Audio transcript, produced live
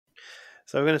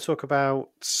So we're going to talk about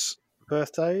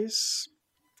birthdays,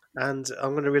 and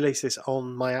I'm going to release this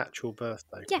on my actual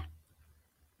birthday. Yeah,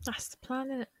 that's the plan,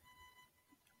 isn't it?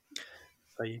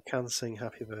 So you can sing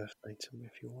happy birthday to me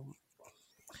if you want.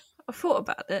 I thought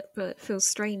about it, but it feels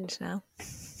strange now.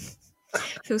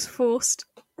 Feels forced.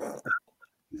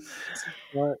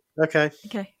 Right. Okay.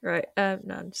 Okay, right. No,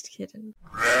 I'm just kidding.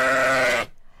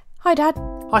 Hi, Dad.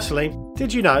 Hi, Celine.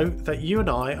 Did you know that you and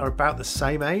I are about the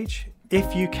same age,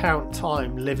 if you count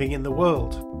time living in the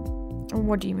world?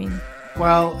 What do you mean?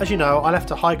 Well, as you know, I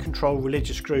left a high-control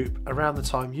religious group around the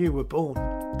time you were born.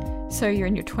 So you're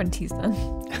in your 20s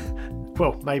then?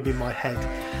 Well, maybe in my head.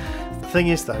 The thing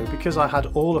is, though, because I had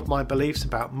all of my beliefs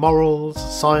about morals,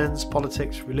 science,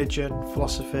 politics, religion,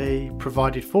 philosophy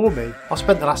provided for me, I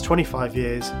spent the last 25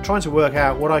 years trying to work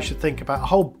out what I should think about a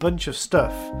whole bunch of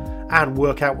stuff and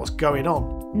work out what's going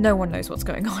on. No one knows what's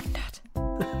going on, Dad.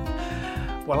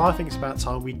 Well, I think it's about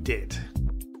time we did.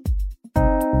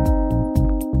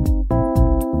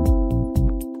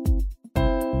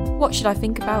 What Should I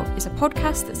Think About is a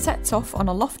podcast that sets off on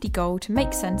a lofty goal to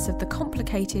make sense of the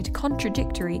complicated,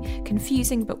 contradictory,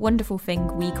 confusing but wonderful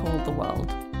thing we call the world.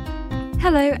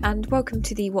 Hello and welcome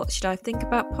to the What Should I Think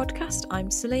About podcast. I'm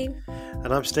Celine.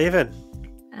 And I'm Stephen.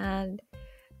 And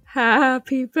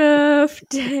happy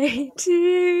birthday to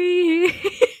you.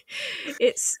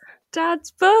 It's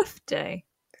Dad's birthday.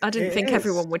 I didn't think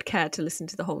everyone would care to listen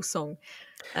to the whole song.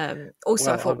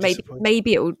 Also, I thought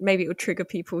maybe it would trigger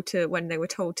people to, when they were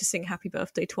told to sing "Happy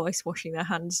Birthday" twice, washing their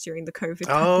hands during the COVID.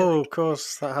 Oh, of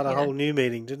course, that had a whole new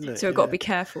meaning, didn't it? So we've got to be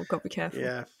careful.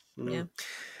 Yeah. Mm. Yeah.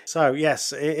 So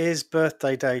yes, it is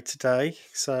birthday day today.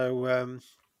 So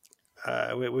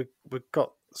we've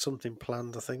got something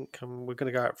planned, I think, and we're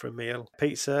going to go out for a meal,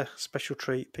 pizza, special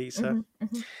treat pizza. Mm-hmm,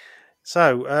 mm-hmm.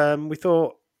 So we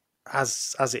thought,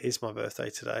 as it is my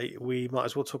birthday today, we might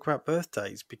as well talk about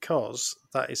birthdays, because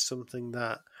that is something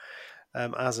that,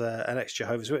 as an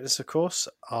ex-Jehovah's Witness, of course,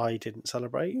 I didn't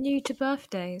celebrate. New to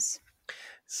birthdays.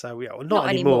 So yeah, well, not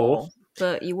anymore,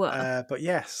 but you were. But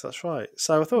yes, that's right.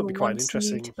 So I thought it'd be quite an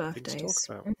interesting thing to talk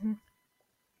about. Mm-hmm.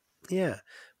 Yeah,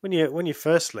 when you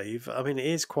first leave, I mean, it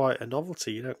is quite a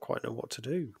novelty. You don't quite know what to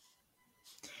do.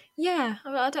 Yeah, I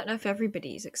mean, I don't know if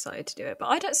everybody's excited to do it, but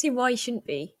I don't see why you shouldn't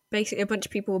be. Basically, a bunch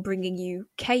of people are bringing you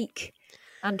cake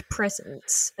and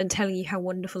presents and telling you how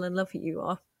wonderful and lovely you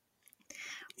are.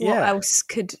 What else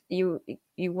could you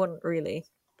want, really?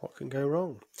 What can go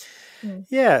wrong?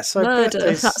 Yeah, so murder.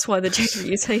 Birthdays... That's why the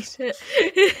Jews hate it.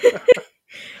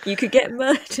 You could get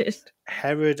murdered.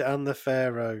 Herod and the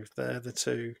Pharaoh, they're the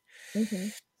two. Mm-hmm.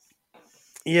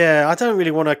 Yeah, I don't really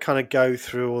want to kind of go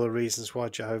through all the reasons why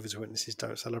Jehovah's Witnesses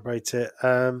don't celebrate it.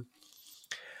 How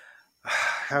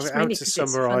to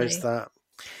summarise that?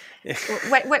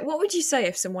 Well, wait, what would you say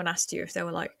if someone asked you, if they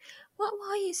were like,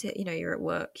 why is it, you're at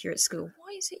work, you're at school,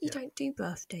 why is it you don't do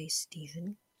birthdays,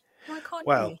 Stephen? Why can't you?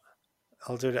 Well,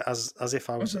 I'll do it as if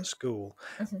I was at school.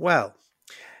 Mm-hmm. Well,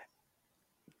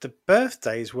 the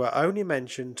birthdays were only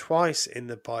mentioned twice in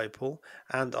the Bible,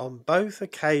 and on both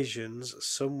occasions,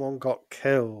 someone got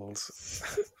killed.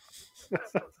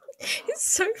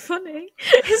 It's so funny.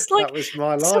 It's like, that was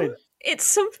my line. It's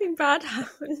something bad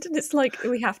happened, and it's like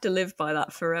we have to live by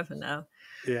that forever now.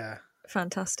 Yeah.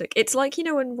 Fantastic. It's like,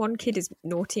 when one kid is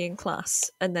naughty in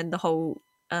class, and then the whole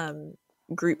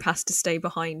group has to stay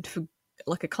behind for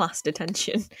like a class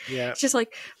detention. Yeah. It's just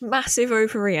like massive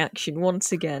overreaction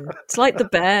once again. It's like the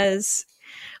bears,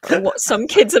 or what some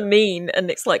kids are mean, and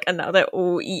it's like, and now they're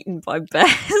all eaten by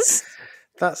bears.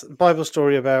 That's a Bible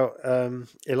story about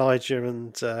Elijah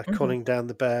and calling down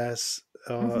the bears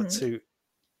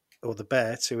or the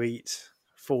bear to eat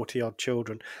 40 odd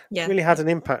children. Yeah. It's really had an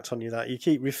impact on you, that you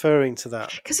keep referring to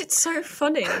that. Because it's so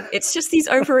funny. It's just these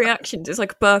overreactions. It's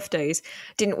like birthdays.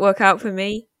 Didn't work out for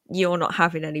me. You're not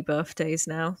having any birthdays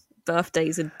now.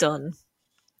 Birthdays are done.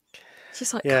 It's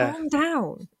just like, calm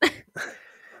down.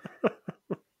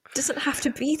 Doesn't have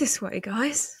to be this way,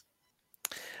 guys.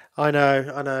 I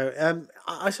know.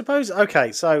 I suppose,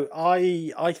 okay, so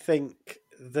I think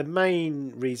the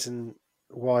main reason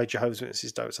why Jehovah's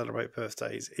Witnesses don't celebrate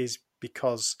birthdays is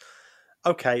because,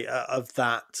 of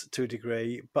that to a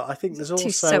degree, but I think there's also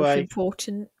too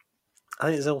self-important. I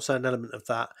think there's also an element of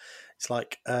that. It's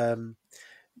like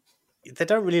they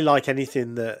don't really like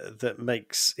anything that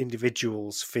makes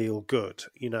individuals feel good,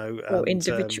 or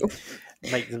individual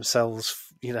make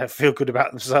themselves, feel good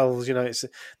about themselves. It's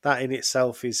that in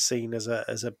itself is seen as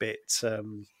a bit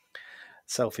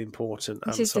self-important.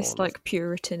 This is this like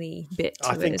Puritan-y bit to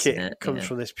I think isn't it comes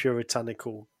from this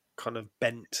puritanical kind of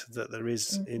bent that there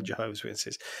is in Jehovah's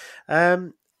Witnesses.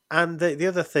 And the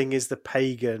other thing is the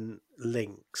pagan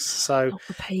links. So Not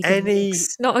the pagan any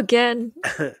links. Not again.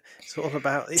 it's all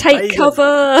about it's Take pagan.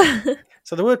 cover.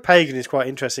 So the word pagan is quite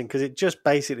interesting because it just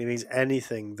basically means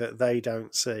anything that they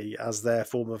don't see as their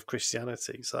form of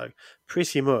Christianity. So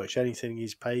pretty much anything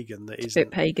is pagan that It's a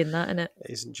bit pagan, that, isn't it?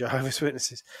 isn't Jehovah's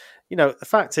Witnesses. The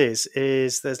fact is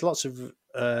there's lots of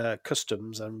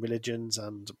customs and religions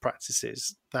and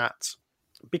practices that,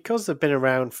 because they've been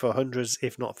around for hundreds,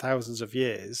 if not thousands of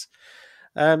years,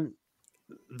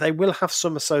 they will have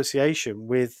some association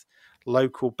with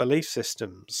local belief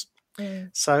systems.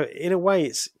 So in a way,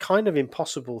 it's kind of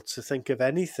impossible to think of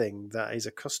anything that is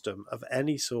a custom of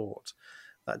any sort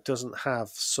that doesn't have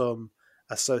some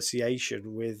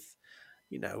association with,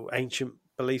 ancient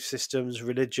belief systems,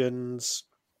 religions,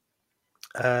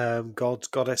 gods,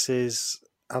 goddesses,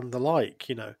 and the like.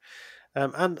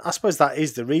 And I suppose that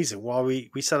is the reason why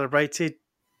we celebrated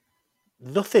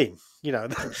nothing,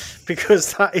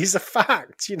 because that is a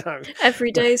fact,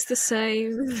 Every day's the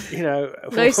same. No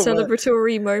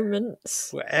celebratory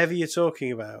moments. Whatever you're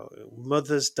talking about,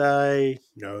 Mother's Day,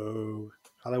 no.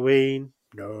 Halloween,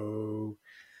 no.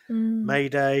 May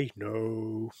Day,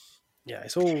 no. Yeah,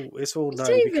 it's all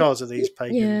no because of these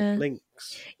pagan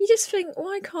links. You just think,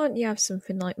 why can't you have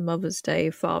something like Mother's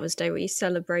Day, Father's Day, where you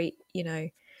celebrate,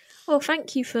 oh,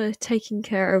 thank you for taking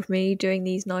care of me, doing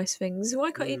these nice things.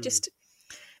 Why can't you just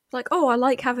like, oh, I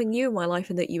like having you in my life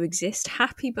and that you exist.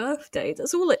 Happy birthday.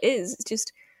 That's all it is. It's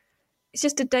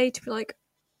just a day to be like,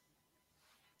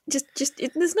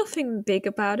 there's nothing big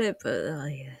about it, but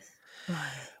yeah.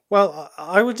 Well,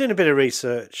 I was doing a bit of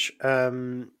research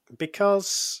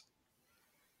because,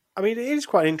 it is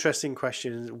quite an interesting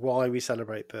question why we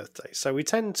celebrate birthdays. So we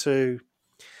tend to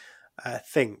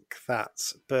think that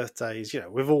birthdays,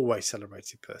 we've always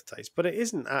celebrated birthdays, but it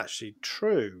isn't actually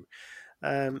true.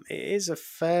 It is a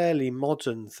fairly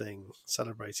modern thing,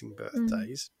 celebrating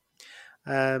birthdays.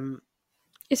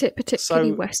 Is it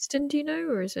particularly Western, do you know,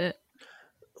 or is it?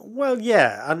 Well,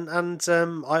 yeah, and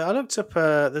I looked up.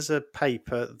 There's a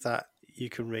paper that you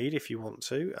can read if you want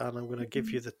to, and I'm going to give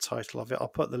you the title of it. I'll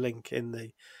put the link in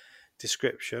the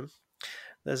description.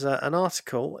 There's an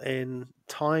article in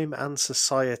Time and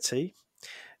Society,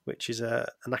 which is an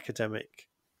academic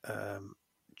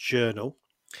journal,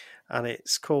 and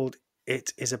it's called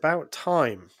 "It Is About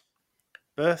Time: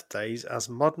 Birthdays as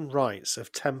Modern Rites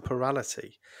of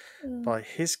Temporality" by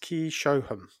Hizki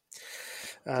Shoham.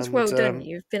 It's well done.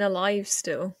 You've been alive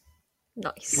still.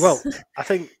 Nice. Well, I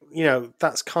think,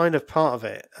 that's kind of part of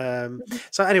it.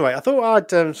 So anyway, I thought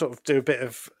I'd sort of do a bit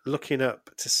of looking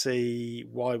up to see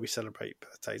why we celebrate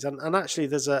birthdays. And actually,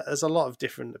 there's a lot of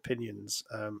different opinions.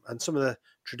 And some of the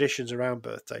traditions around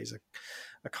birthdays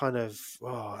are kind of,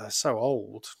 they're so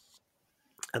old.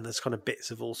 And there's kind of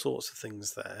bits of all sorts of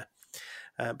things there.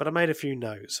 But I made a few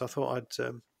notes. So I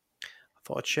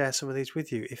thought I'd share some of these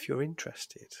with you if you're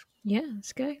interested. Yeah,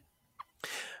 let's go.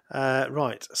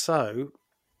 Right. So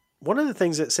one of the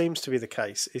things that seems to be the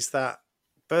case is that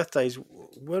birthdays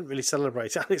weren't really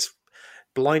celebrated. And it's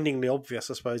blindingly obvious,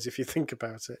 I suppose, if you think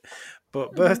about it.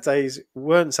 But birthdays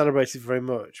weren't celebrated very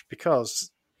much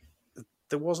because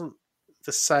there wasn't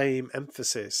the same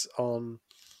emphasis on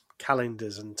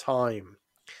calendars and time.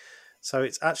 So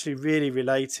it's actually really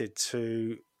related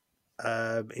to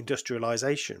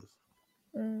industrialization.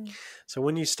 So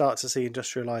when you start to see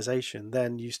industrialization,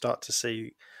 then you start to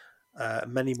see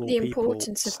many more people. The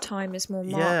importance of time is more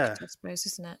marked, I suppose,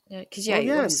 isn't it? Because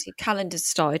obviously calendars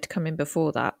started coming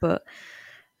before that, but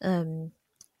being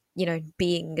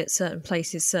at certain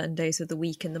places, certain days of the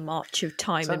week, and the march of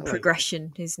time and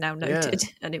progression is now noted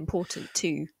and important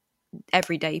to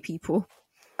everyday people.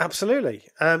 Absolutely,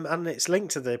 and it's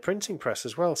linked to the printing press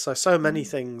as well. So many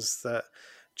things that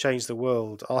change the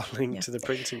world are linked to the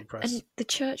printing press. And the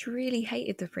church really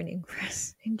hated the printing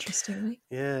press, interestingly.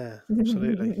 Yeah,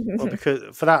 absolutely. Well,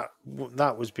 because for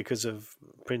that was because of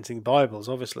printing Bibles,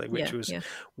 obviously, which was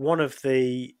one of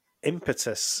the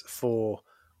impetus for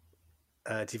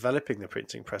developing the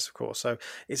printing press, of course. So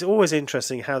it's always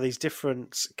interesting how these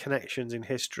different connections in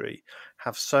history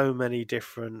have so many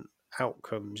different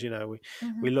outcomes.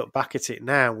 We look back at it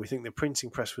now, we think the printing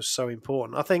press was so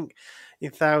important. I think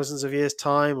in thousands of years'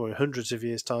 time, or in hundreds of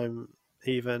years' time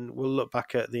even, we'll look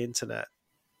back at the internet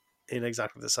in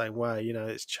exactly the same way.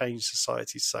 It's changed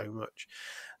society so much.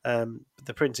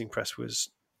 The printing press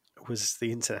was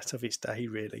the internet of its day,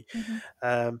 really.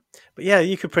 But yeah,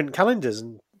 you could print calendars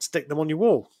and stick them on your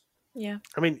wall. Yeah,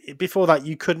 before that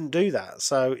you couldn't do that,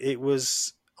 so it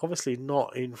was obviously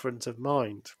not in front of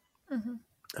mind.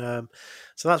 So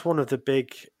that's one of the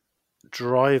big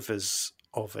drivers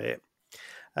of it.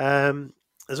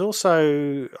 There's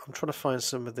also, I'm trying to find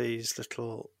some of these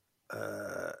little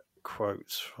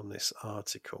quotes from this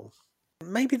article.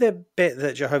 Maybe the bit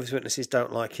that Jehovah's Witnesses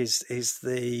don't like is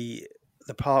the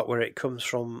part where it comes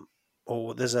from,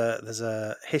 or there's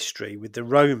a history with the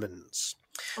Romans.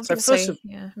 I was So going to say,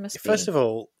 it must first be. of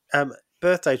all,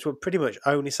 birthdays were pretty much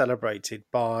only celebrated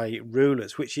by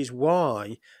rulers, which is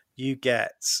why you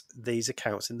get these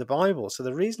accounts in the Bible. So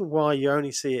the reason why you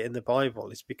only see it in the Bible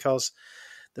is because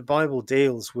the Bible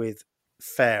deals with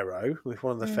Pharaoh, with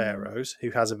one of the pharaohs who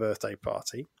has a birthday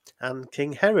party, and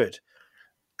King Herod,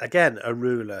 again a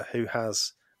ruler who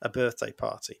has a birthday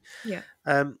party. Yeah.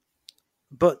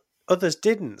 But others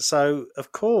didn't. So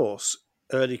of course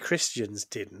early Christians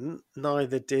didn't,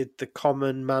 neither did the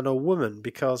common man or woman,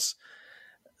 because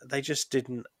they just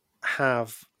didn't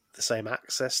have the same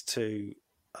access to,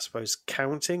 I suppose,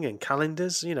 counting and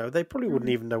calendars. They probably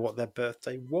wouldn't even know what their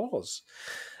birthday was.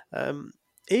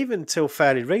 Even till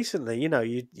fairly recently,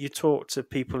 you talk to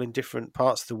people in different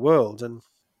parts of the world, and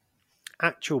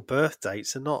actual birth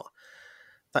dates are not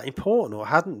that important, or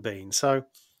hadn't been. So,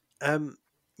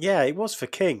 it was for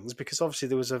kings, because obviously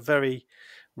there was a very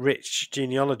rich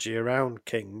genealogy around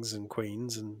kings and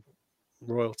queens and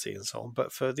royalty and so on.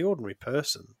 But for the ordinary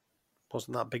person, it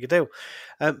wasn't that big a deal.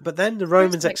 But then the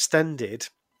Romans extended.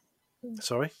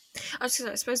 Sorry? I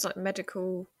suppose like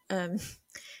medical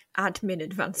admin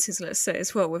advances, let's say,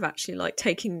 as well, with actually like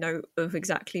taking note of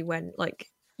exactly when like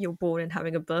you're born and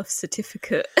having a birth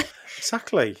certificate.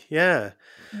 Exactly, yeah.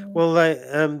 Well,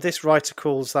 this writer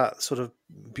calls that sort of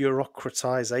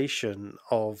bureaucratization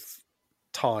of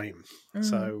time.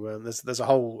 So there's a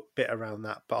whole bit around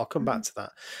that, but I'll come back to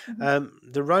that.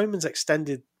 The Romans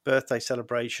extended birthday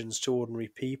celebrations to ordinary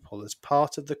people as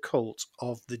part of the cult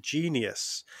of the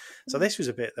genius. So this was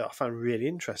a bit that I found really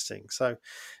interesting. So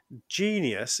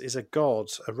Genius is a god,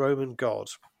 a Roman god.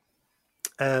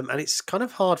 And it's kind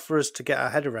of hard for us to get our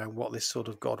head around what this sort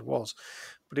of god was.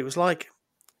 But it was like,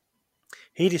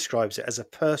 he describes it as a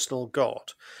personal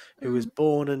god who was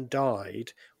born and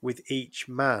died with each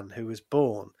man who was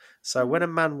born. So when a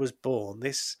man was born,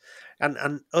 this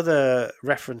and other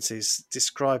references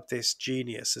describe this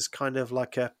genius as kind of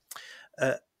like an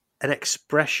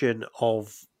expression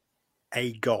of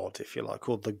a god, if you like,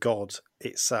 or the god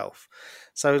itself.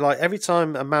 So like every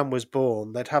time a man was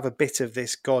born, they'd have a bit of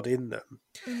this god in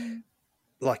them,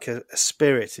 like a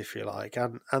spirit, if you like,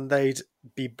 and they'd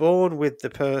be born with the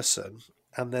person,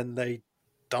 and then they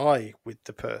die with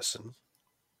the person.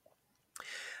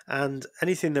 And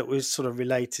anything that was sort of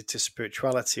related to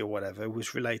spirituality or whatever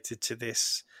was related to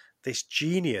this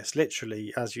genius,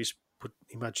 literally, as you would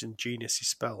imagine genius is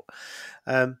spelt.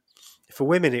 For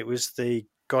women, it was the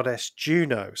goddess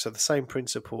Juno, so the same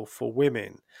principle for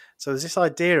women. So there's this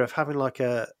idea of having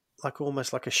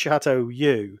almost like a shadow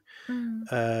you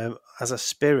as a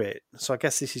spirit. So I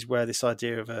guess this is where this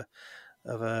idea of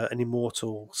an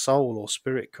immortal soul or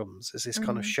spirit comes, as this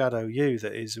kind of shadow you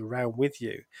that is around with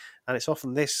you, and it's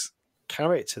often this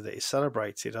character that is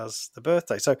celebrated as the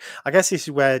birthday. So I guess this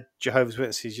is where Jehovah's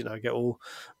Witnesses, get all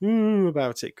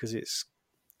about it, because it's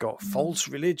got false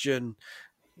religion,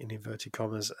 in inverted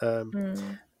commas,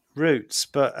 roots.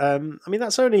 But I mean,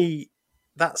 that's only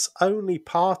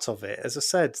part of it. As I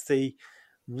said, the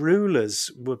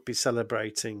rulers would be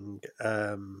celebrating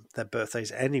their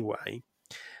birthdays anyway.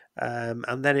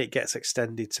 And then it gets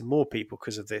extended to more people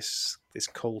because of this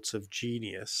cult of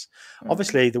genius.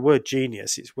 Obviously, the word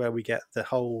genius is where we get the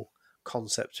whole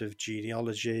concept of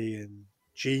genealogy and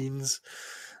genes.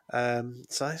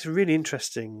 So it's a really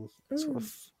interesting sort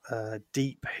of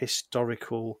deep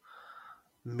historical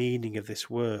meaning of this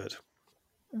word.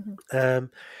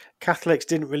 Catholics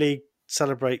didn't really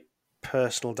celebrate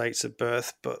personal dates of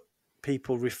birth, but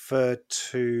people referred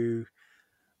to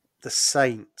the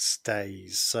saints'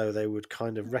 days, so they would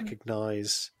kind of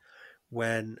recognize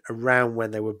when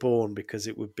they were born, because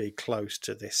it would be close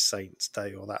to this saint's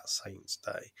day or that saint's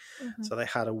day. So they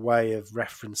had a way of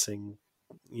referencing,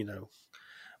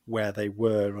 where they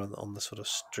were on the sort of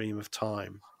stream of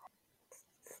time.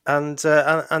 And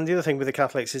the other thing with the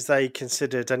Catholics is they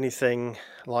considered anything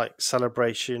like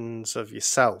celebrations of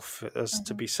yourself as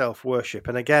to be self-worship.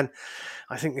 And again,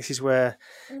 I think this is where,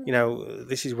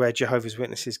 Jehovah's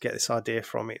Witnesses get this idea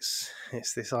from. It's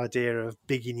this idea of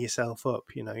bigging yourself up.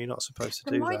 You're not supposed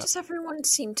to do that. Why does everyone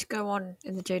seem to go on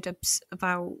in the J-Dubs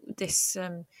about this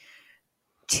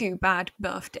two bad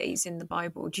birthdays in the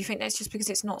Bible? Do you think that's just because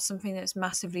it's not something that's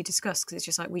massively discussed? Because it's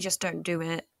just like, we just don't do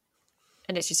it.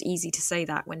 And it's just easy to say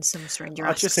that when some stranger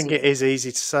asks. I just think it is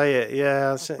easy to say it,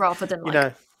 yeah. Rather than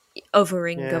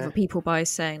othering other people by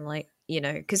saying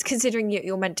because considering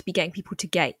you're meant to be getting people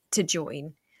to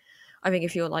join, I think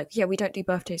if you're like, yeah, we don't do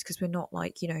birthdays because we're not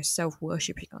like, you know,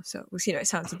 self-worshipping ourselves. You know, it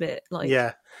sounds a bit like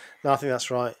Yeah, no, I think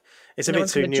that's right. It's a no bit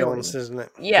one's too going to nuanced, join. isn't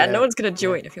it? Yeah, no one's going to Yeah.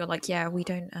 join if you're like, yeah, we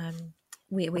don't.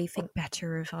 We think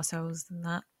better of ourselves than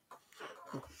that.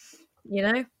 You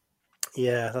know?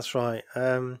 Yeah, that's right.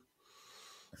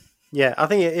 Yeah, I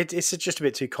think it's just a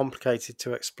bit too complicated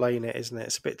to explain it, isn't it?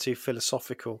 It's a bit too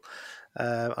philosophical.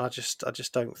 I just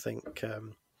don't think.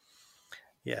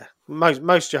 Yeah,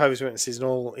 most Jehovah's Witnesses, in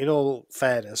all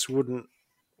fairness, wouldn't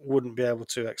be able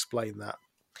to explain that.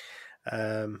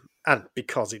 And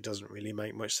because it doesn't really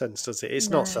make much sense, does it? It's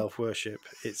No. not self-worship.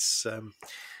 It's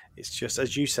just,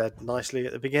 as you said nicely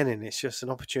at the beginning, it's just an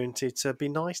opportunity to be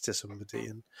nice to somebody,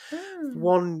 and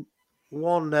one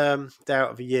day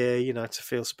out of a year, you know, to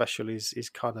feel special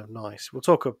is kind of nice. We'll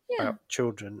talk Yeah. about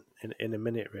children in a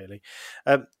minute, really.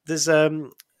 There's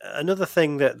another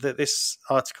thing that this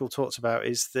article talks about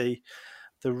is the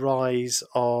rise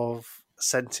of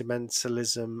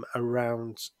sentimentalism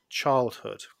around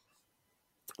childhood,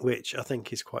 which I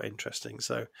think is quite interesting.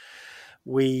 So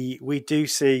we do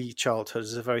see childhood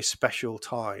as a very special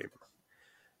time.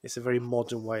 It's a very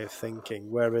modern way of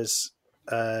thinking, whereas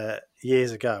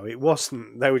years ago it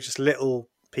wasn't. They were just little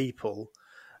people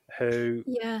who,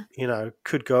 Yeah. you know,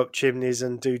 could go up chimneys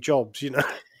and do jobs, you know.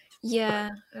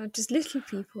 Yeah, just little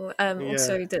people.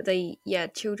 Also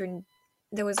that children.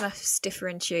 There was less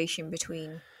differentiation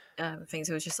between things.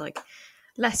 It was just like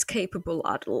less capable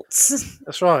adults.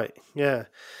 That's right. Yeah.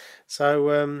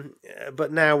 So,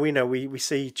 but now we know we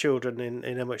see children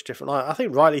in a much different light. I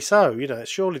think rightly so. You know,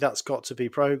 surely that's got to be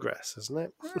progress, hasn't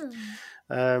it?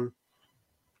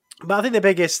 But I think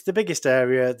the biggest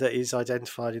area that is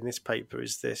identified in this paper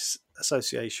is this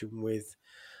association with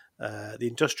the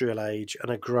industrial age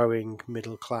and a growing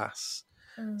middle class,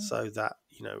 so that,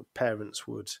 you know, parents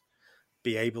would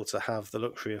be able to have the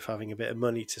luxury of having a bit of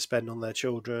money to spend on their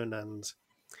children. And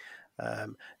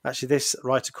actually, this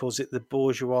writer calls it the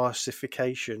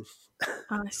bourgeoisification.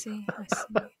 I see.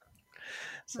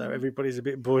 So everybody's a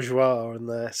bit bourgeois and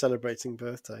they're celebrating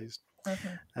birthdays.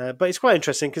 But it's quite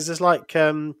interesting because there's like,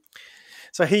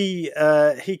 so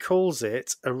he calls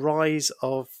it a rise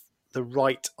of the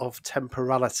rite of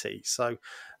temporality. So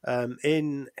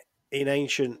in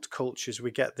ancient cultures,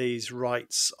 we get these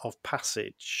rites of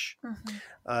passage,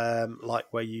 like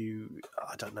where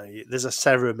I don't know, there's a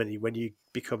ceremony when you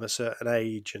become a certain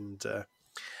age, and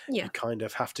you kind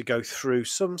of have to go through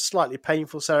some slightly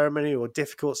painful ceremony or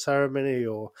difficult ceremony,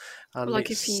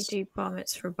 like if you do bar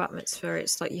mitzvah or bat mitzvah,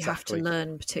 it's like you have to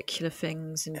learn particular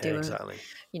things and do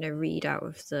read out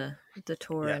of the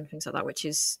Torah and things like that, which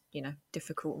is, you know,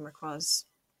 difficult and requires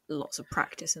lots of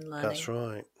practice and learning. That's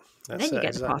right. And then you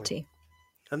get the party.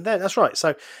 And then that's right.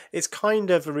 So it's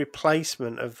kind of a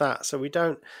replacement of that. So we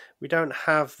don't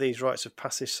have these rites of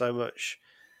passage so much,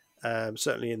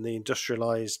 certainly in the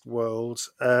industrialized world.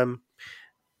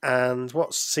 And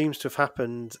what seems to have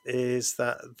happened is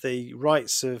that the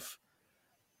rites of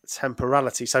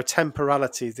temporality. So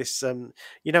temporality, this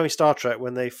you know, in Star Trek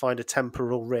when they find a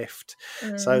temporal rift.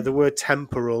 So the word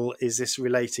temporal is this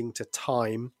relating to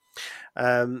time.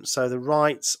 So the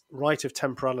rite of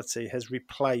temporality has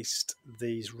replaced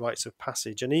these rites of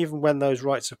passage, and even when those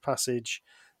rites of passage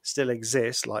still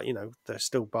exist, like, you know, there's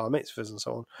still bar mitzvahs and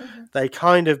so on, they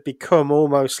kind of become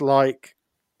almost like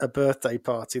a birthday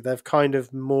party. They've kind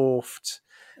of morphed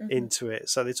into it.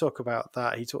 So they talk about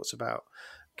that. He talks about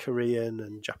Korean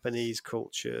and Japanese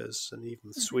cultures, and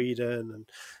even Sweden, and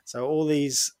so all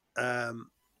these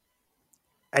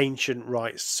ancient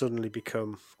rites suddenly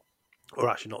become, or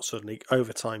actually not suddenly,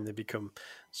 over time they become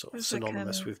sort of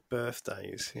synonymous with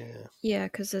birthdays. Yeah,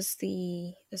 because there's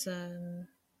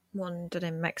one done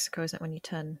in Mexico, is that when you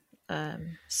turn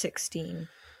 16?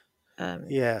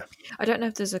 Yeah, I don't know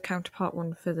if there's a counterpart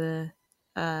one for the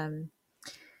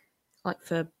like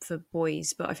for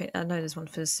boys, but I know there's one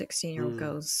for 16-year-old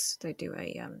girls. They do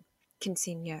a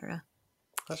quinceañera.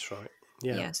 That's right.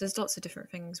 Yeah, so there's lots of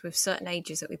different things with certain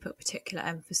ages that we put particular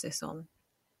emphasis on.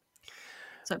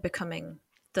 It's like becoming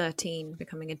 13,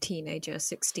 becoming a teenager,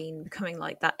 16, becoming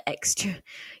like that extra.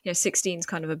 16 is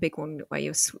kind of a big one where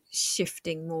you're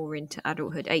shifting more into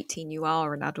adulthood. 18, you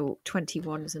are an adult.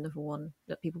 21 is another one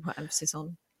that people put emphasis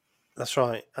on. That's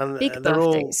right. And big they're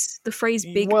birthdays. The phrase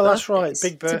 "big." Well, birthdays. That's right.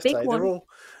 Big birthday. Big one.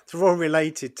 They're all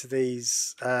related to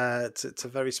these to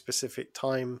very specific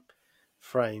time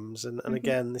frames, and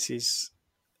again, this is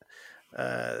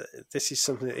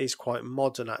something that is quite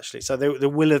modern, actually. So there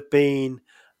will have been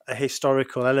a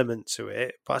historical element to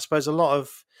it, but I suppose a lot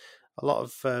of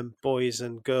boys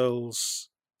and girls'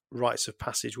 rites of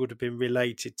passage would have been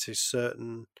related to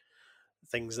certain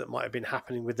things that might have been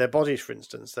happening with their bodies, for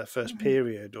instance, their first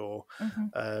period, or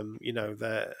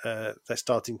they're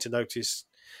starting to notice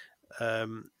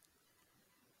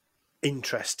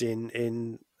interest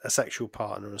in a sexual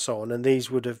partner and so on. And these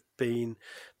would have been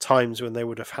times when they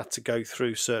would have had to go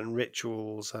through certain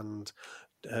rituals and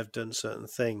have done certain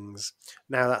things.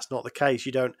 Now that's not the case.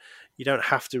 You don't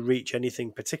have to reach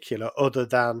anything particular other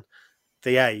than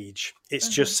the age. It's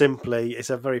just simply, it's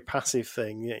a very passive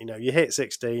thing. You know, you hit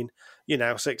 16, you're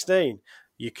now 16.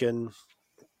 You can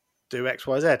do X,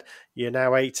 Y, Z. You're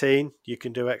now 18, you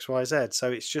can do X, Y, Z.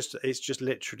 So it's just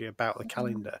literally about the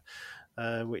calendar,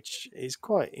 which is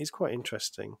quite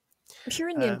interesting. If you're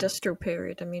in the industrial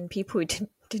period, I mean, people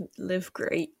didn't live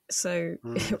great, so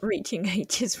reaching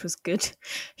ages was good.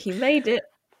 You made it.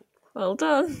 Well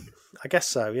done. I guess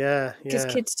so, yeah. Because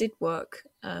kids did work,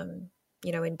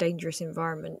 you know, in dangerous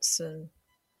environments, and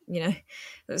you know,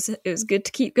 it was good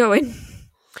to keep going.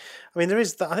 I mean, there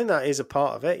is that. I think that is a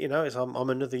part of it. You know, I'm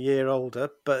another year older,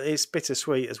 but it's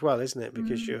bittersweet as well, isn't it?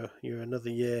 Because you're another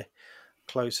year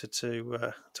closer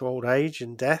to old age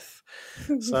and death.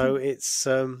 So it's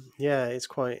it's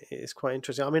quite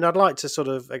interesting. I mean, I'd like to sort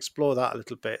of explore that a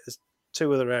little bit. There's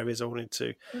two other areas I wanted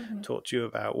to talk to you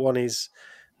about. One is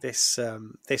this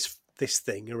this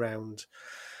thing around,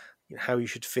 you know, how you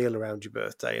should feel around your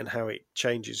birthday and how it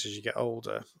changes as you get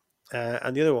older.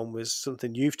 And the other one was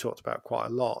something you've talked about quite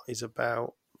a lot, is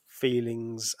about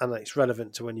feelings, and it's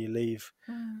relevant to when you leave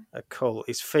a cult,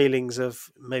 is feelings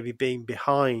of maybe being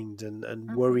behind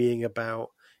and worrying about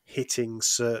hitting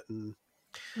certain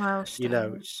milestones. You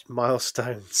know,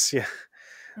 milestones. Yeah.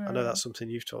 I know that's something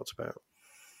you've talked about.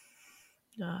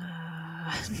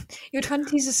 Your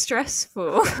 20s are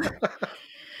stressful.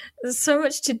 There's so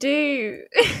much to do.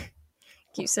 I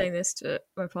keep saying this to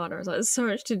my partner. I was like, there's so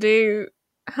much to do.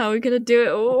 How are we going to do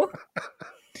it all?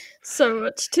 So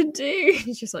much to do.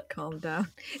 He's just like, calm down.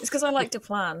 It's because I like to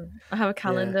plan. I have a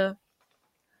calendar.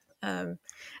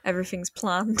 Everything's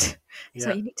planned.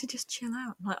 So you need to just chill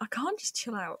out. I'm like, I can't just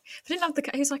chill out. If I didn't have the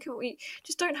he's like, oh, we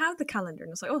just don't have the calendar.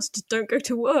 And I was like, oh, so just don't go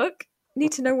to work.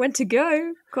 Need to know when to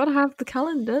go. Gotta have the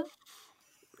calendar.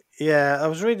 Yeah, I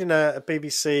was reading a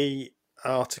BBC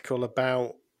article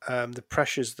about the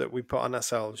pressures that we put on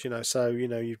ourselves. You know, so you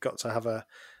know, you've got to have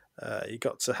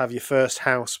your first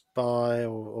house by,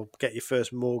 or get your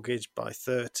first mortgage by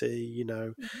 30. You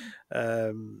know,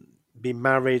 be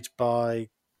married by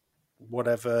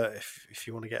whatever, if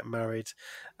you want to get married,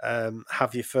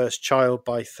 have your first child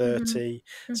by 30.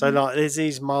 So like, there's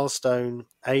these milestone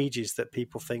ages that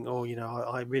people think, oh, you know,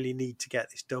 I really need to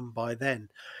get this done by then,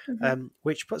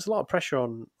 which puts a lot of pressure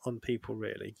on people,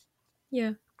 really.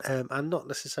 Yeah. And not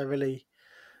necessarily,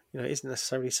 you know, isn't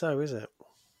necessarily so, is it?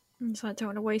 So I don't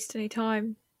want to waste any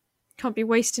time. Can't be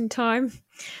wasting time.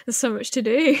 There's so much to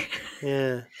do.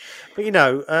 Yeah. But, you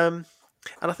know,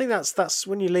 and I think that's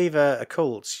when you leave a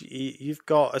cult, you've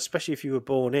got, especially if you were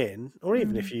born in, or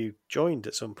even if you joined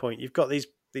at some point, you've got this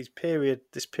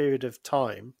period of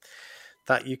time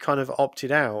that you kind of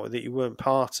opted out, that you weren't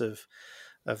part of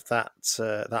that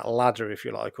ladder, if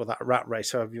you like, or that rat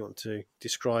race, however you want to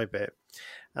describe it.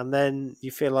 And then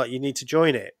you feel like you need to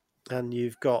join it, and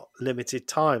you've got limited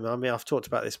time. I mean, I've talked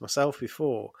about this myself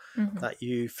before, that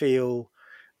you feel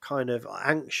kind of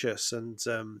anxious, and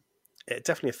it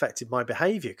definitely affected my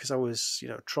behaviour, because I was, you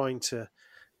know, trying to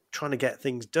get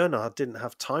things done. I didn't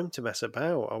have time to mess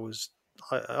about. I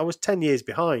was 10 years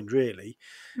behind, really,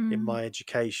 in my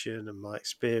education and my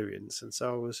experience, and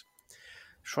so I was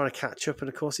trying to catch up. And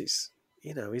of course, it's,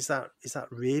 you know, is that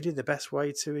really the best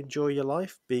way to enjoy your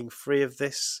life, being free of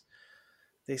this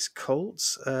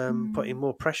cult, putting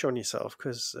more pressure on yourself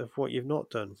because of what you've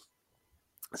not done?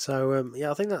 So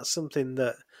I think that's something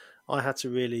that I had to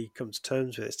really come to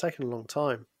terms with. It's taken a long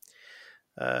time.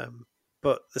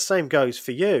 But the same goes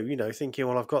for you, you know, thinking,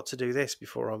 well, I've got to do this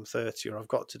before I'm 30, or I've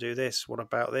got to do this. What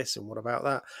about this? And what about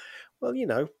that? Well, you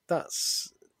know,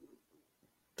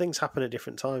 things happen at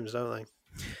different times, don't they?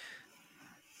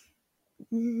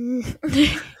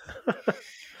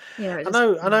 Yeah,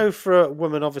 I know for a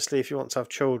woman, obviously, if you want to have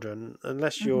children,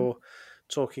 unless you're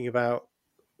talking about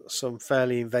some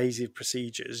fairly invasive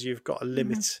procedures, you've got a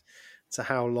limit to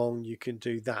how long you can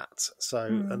do that. So,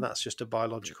 and that's just a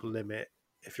biological limit.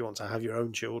 If you want to have your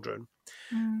own children,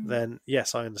 then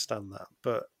yes, I understand that.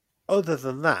 But other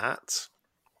than that,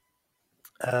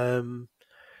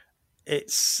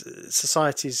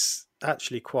 society's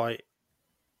actually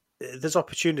there's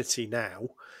opportunity now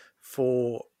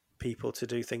for people to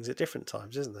do things at different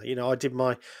times, isn't there? You know,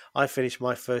 I finished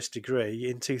my first degree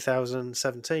in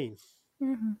 2017. I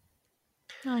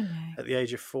know. At the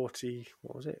age of 40,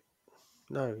 what was it?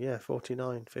 No, yeah,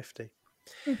 49, 50.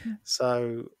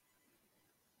 So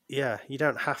yeah, you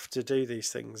don't have to do these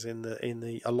things in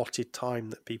the allotted time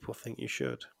that people think you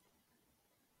should.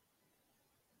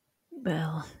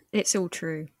 Well, it's all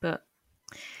true, but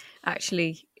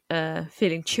actually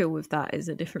feeling chill with that is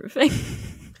a different thing.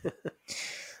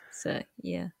 So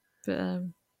yeah, but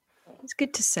it's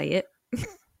good to say it.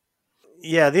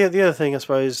 Yeah, the other thing I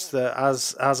suppose that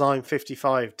as I'm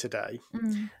 55 today,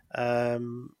 I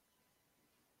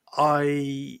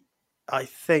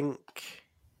think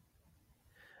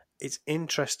it's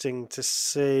interesting to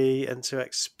see and to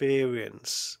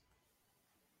experience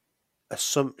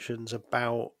assumptions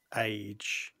about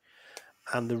age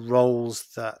and the roles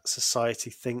that society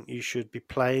think you should be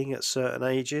playing at certain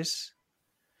ages.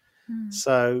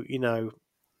 So,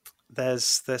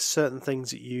 there's certain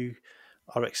things that you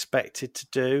are expected to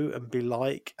do and be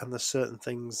like, and there's certain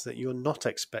things that you're not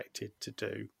expected to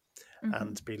do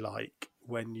and be like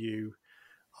when you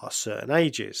are certain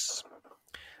ages.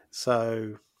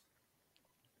 So,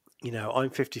 I'm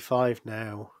 55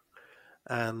 now,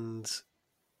 and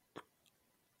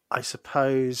I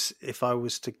suppose if I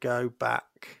was to go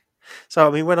back, so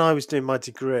I mean, when I was doing my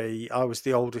degree, I was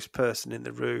the oldest person in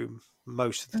the room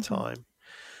most of the time.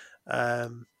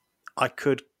 I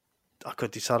could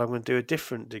decide I'm going to do a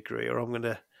different degree, or I'm going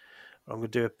to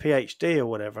do a PhD or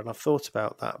whatever, and I've thought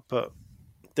about that. But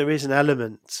there is an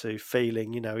element to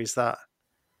feeling, is that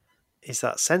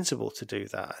sensible to do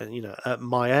that? And at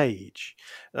my age,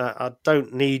 I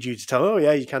don't need you to tell. Oh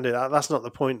yeah, you can do that. That's not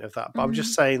the point of that. But I'm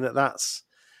just saying that's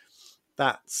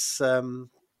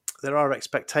there are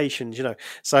expectations.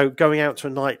 So going out to a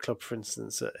nightclub, for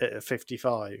instance, at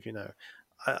 55,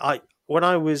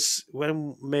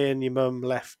 when me and your mum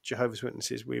left Jehovah's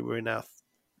Witnesses, we were in our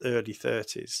early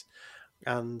 30s,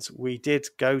 and we did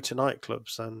go to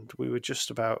nightclubs, and we were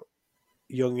just about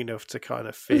young enough to kind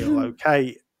of feel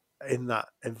okay in that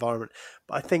environment.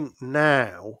 But I think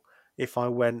now, if I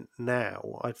went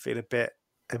now, I'd feel a bit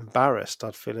embarrassed.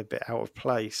 I'd feel a bit out of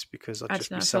place because I'd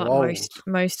just be so old.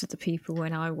 Most of the people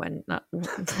when I went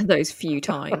those few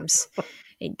times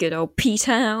in good old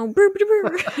P-Town,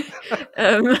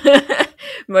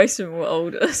 most of them were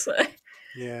older. So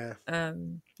yeah.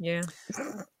 Yeah.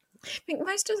 I think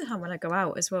most of the time when I go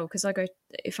out as well, because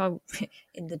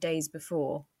in the days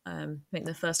before, I think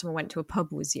the first time I went to a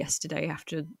pub was yesterday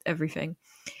after everything.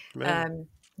 Really?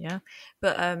 Yeah,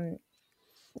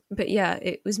 but yeah,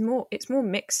 it's more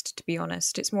mixed, to be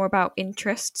honest. It's more about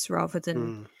interests rather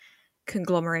than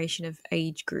conglomeration of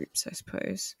age groups, I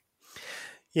suppose.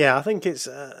 Yeah, I think that's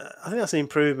an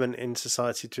improvement in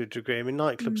society to a degree. I mean,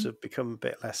 nightclubs have become a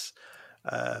bit less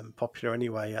popular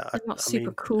anyway. They're not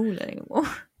super cool anymore.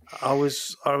 I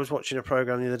was watching a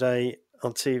program the other day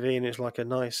on TV, and it's like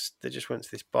they just went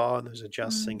to this bar and there was a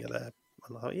jazz singer there,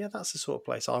 and I thought, yeah, that's the sort of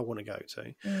place I want to go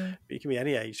to. But you can be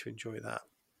any age to enjoy that.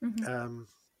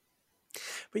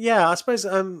 But yeah, I suppose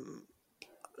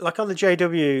like on the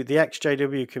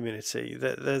ex-JW community,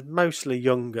 they're mostly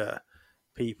younger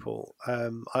people.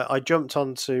 I jumped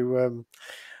onto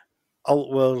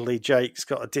Alt-Worldly. Jake's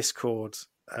got a Discord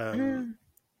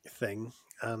thing,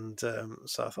 and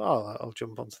so I thought, I'll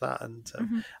jump onto that. And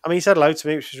I mean, he said hello to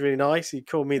me, which was really nice. He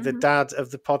called me the dad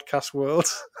of the podcast world.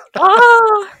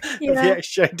 Oh, yeah. The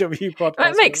ex-JW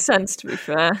podcast. It makes sense, to be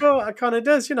fair. Well, it kind of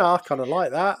does. I kind of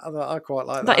like that. I quite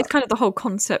like that. It's kind of the whole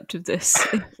concept of this.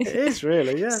 It is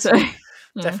really, yeah. So,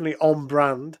 definitely on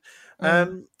brand.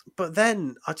 But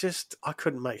then I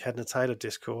couldn't make head and tail of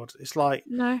Discord. It's like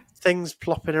things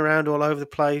plopping around all over the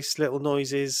place, little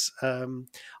noises.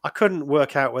 I couldn't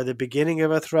work out where the beginning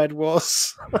of a thread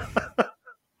was.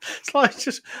 It's like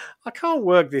I can't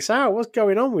work this out. What's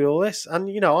going on with all this? And,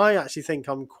 I actually think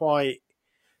I'm quite,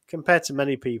 compared to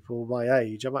many people my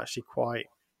age, I'm actually quite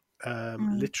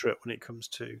literate when it comes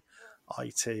to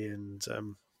IT and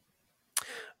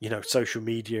social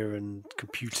media and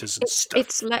computers and stuff.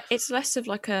 It's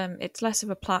less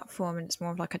of a platform, and it's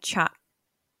more of like a chat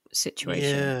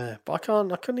situation. Yeah, but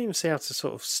I couldn't even see how to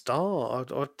sort of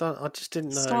start. I just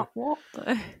didn't know. Start what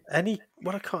though? I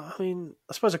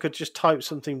suppose I could just type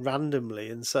something randomly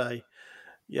and say,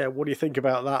 yeah, what do you think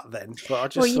about that then? But I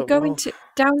just you go into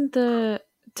down the.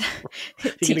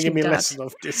 You're going to give me a lesson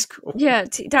of Discord. Yeah,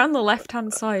 down the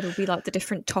left-hand side will be like the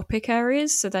different topic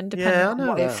areas. So then, depending on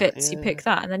what it fits, you pick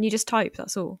that, and then you just type.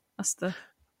 That's all. That's the.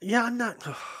 Yeah, I know.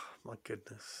 Oh, my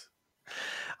goodness.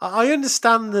 I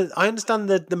understand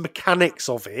the mechanics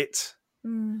of it.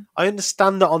 I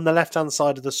understand that on the left-hand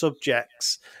side of the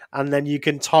subjects, and then you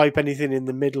can type anything in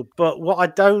the middle. But what I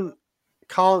don't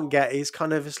can't get is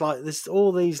kind of, it's like there's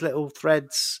all these little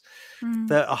threads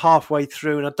that are halfway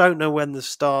through, and I don't know when they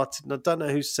started, and I don't know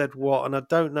who said what, and I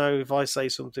don't know if I say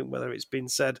something whether it's been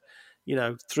said,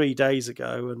 3 days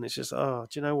ago, and it's just, do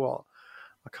you know what?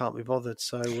 I can't be bothered.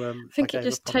 So I think it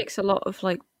just takes a lot of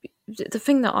like the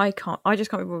thing that I just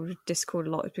can't be bothered with Discord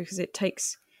a lot is because it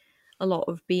takes a lot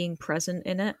of being present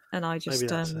in it, and I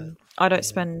just I don't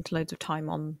spend loads of time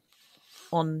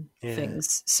on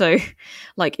things. So,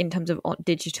 like in terms of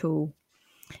digital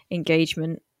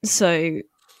engagement, so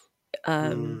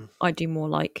I do more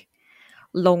like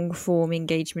long form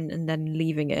engagement and then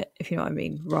leaving it, if you know what I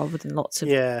mean, rather than lots of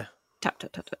tap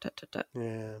tap tap tap tap tap tap.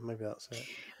 Yeah, maybe that's it.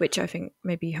 Which I think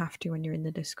maybe you have to when you're in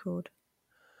the Discord.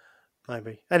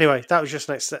 Maybe. Anyway, that was just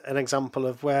an example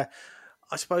of where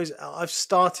I suppose I've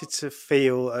started to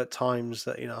feel at times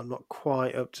that I'm not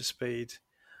quite up to speed.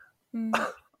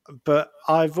 But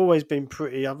I've always been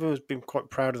quite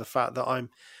proud of the fact that I'm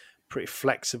pretty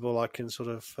flexible. I can sort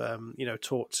of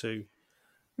talk to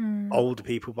older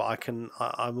people, but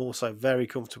I'm also very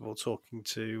comfortable talking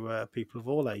to people of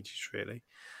all ages, really.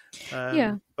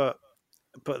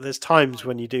 But there's times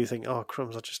when you do think, oh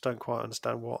crumbs, I just don't quite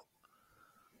understand what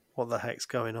the heck's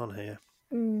going on here.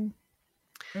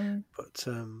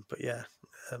 But yeah,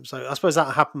 so I suppose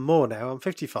that happened more now. I'm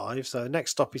 55, so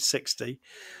next stop is 60,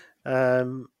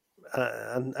 and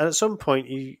at some point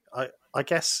I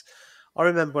guess I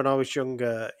remember when I was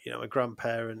younger, my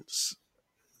grandparents,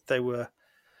 they were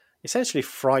essentially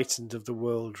frightened of the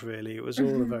world. Really, it was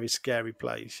all a very scary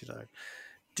place.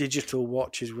 Digital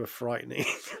watches were frightening.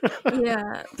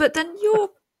 Yeah, but then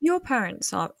your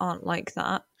parents aren't like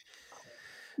that.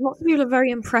 Lots of people are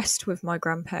very impressed with my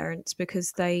grandparents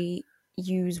because they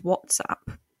use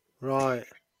WhatsApp, right?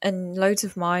 And loads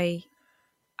of my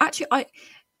a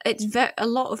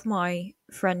lot of my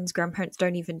friends' grandparents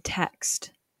don't even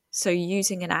text, so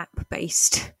using an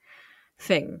app-based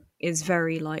thing is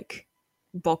very like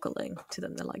boggling to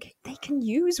them. They're like, they can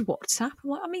use WhatsApp. I'm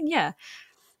like, I mean, yeah.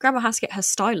 Grandma has to get her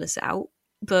stylus out,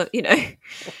 but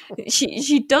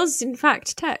she does in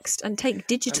fact text and take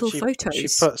digital photos. She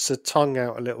puts her tongue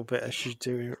out a little bit as she's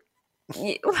doing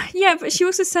it. Yeah, but she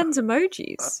also sends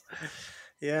emojis.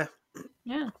 Yeah.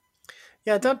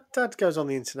 Dad goes on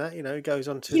the internet. He goes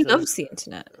onto. He loves the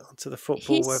internet. Onto the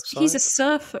football website. He's a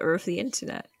surfer of the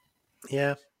internet.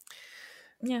 Yeah.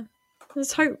 Yeah.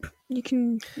 There's hope. You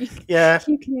can. I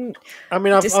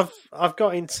mean, I've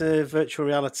got into virtual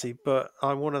reality, but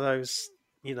I'm one of those.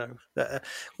 That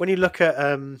when you look at,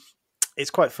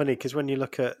 it's quite funny because when you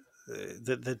look at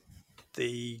the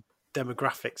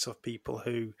demographics of people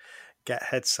who get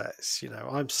headsets,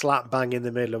 I'm slap bang in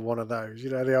the middle of one of those.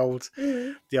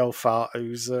 The old fart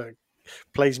who's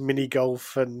plays mini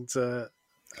golf and.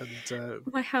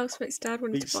 My housemate's dad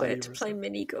wanted to buy it to play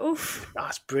mini golf.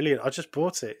 That's brilliant. I just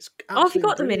bought it. Have you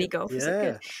got the mini golf? Yeah. Is it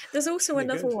good? There's also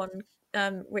another one,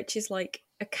 which is like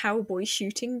a cowboy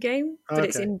shooting game, but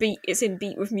it's in beat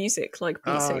with music, like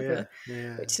Beat Saber,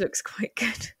 which looks quite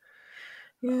good.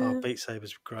 Yeah. Beat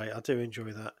Saber's great. I do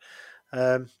enjoy that.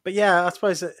 But yeah, I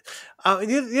suppose that,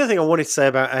 the other thing I wanted to say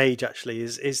about age actually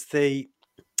is the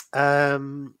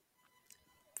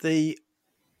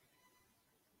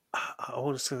I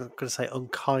was going to say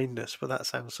unkindness, but that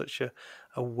sounds such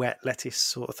a wet lettuce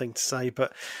sort of thing to say.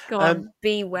 But go on,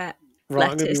 be wet. Right,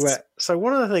 lettuce. I'm going to be wet. So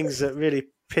one of the things that really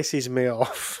pisses me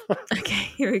off, okay,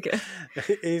 here we go,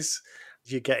 is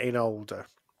you're getting older.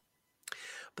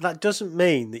 But that doesn't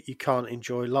mean that you can't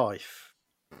enjoy life.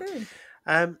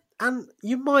 And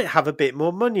you might have a bit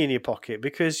more money in your pocket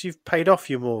because you've paid off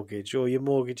your mortgage, or your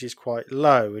mortgage is quite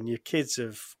low, and your kids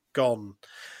have gone.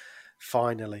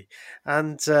 Finally,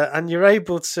 and you're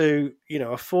able to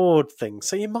afford things,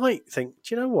 so you might think,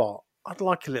 do you know what, I'd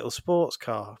like a little sports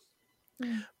car.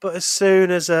 But as soon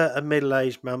as a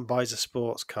middle-aged man buys a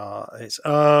sports car, it's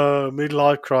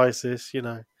midlife crisis,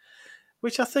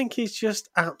 which I think is just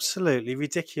absolutely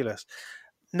ridiculous.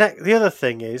 The other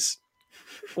thing is,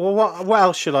 well, what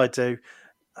else should I do?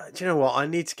 Do you know what, I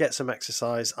need to get some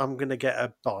exercise. I'm going to get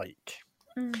a bike.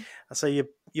 And so you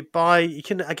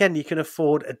can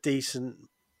afford a decent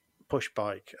push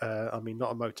bike. I mean,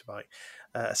 not a motorbike,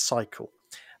 a cycle.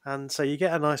 And so you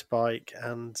get a nice bike,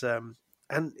 and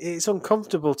it's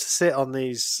uncomfortable to sit on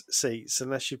these seats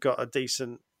unless you've got a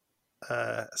decent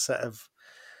set of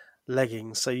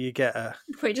leggings. So you get a.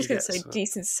 We're just going to say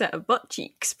decent set of butt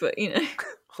cheeks, but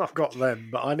I've got them,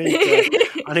 but I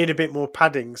need a bit more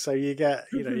padding. So you get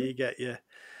you get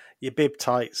your bib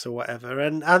tights or whatever,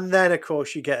 and then of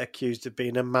course you get accused of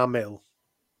being a mammal.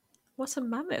 What's a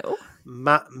mammal?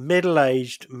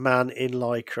 Middle-aged man in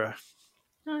lycra.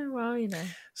 Oh well,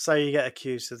 So you get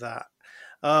accused of that.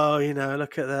 oh,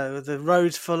 look at the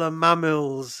road's full of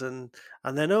mammals, and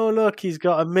then, oh, look, he's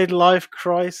got a midlife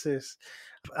crisis.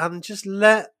 And just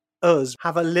let us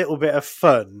have a little bit of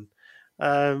fun.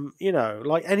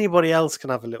 Like anybody else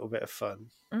can have a little bit of fun.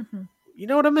 Mm-hmm. You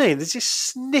know what I mean? There's this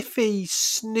sniffy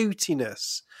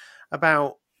snootiness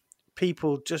about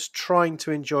people just trying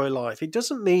to enjoy life. It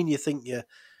doesn't mean you think you're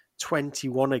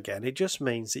 21 again. It just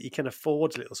means that you can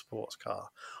afford a little sports car,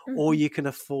 or you can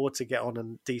afford to get on a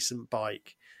decent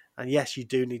bike. And yes, you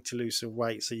do need to lose some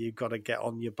weight, so you've got to get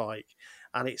on your bike.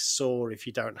 And it's sore if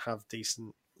you don't have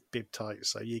decent bib tights,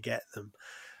 so you get them.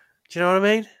 Do you know what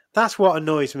I mean? That's what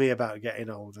annoys me about getting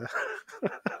older.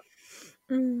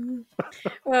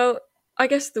 Well, I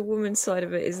guess the woman's side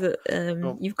of it is that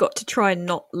you've got to try and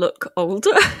not look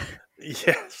older.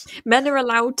 Yes. Men are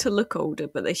allowed to look older,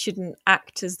 but they shouldn't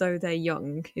act as though they're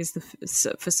young.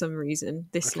 For some reason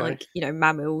this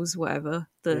mammals, whatever,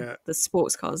 the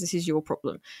sports cars. This is your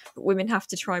problem, but women have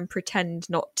to try and pretend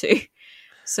not to.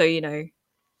 So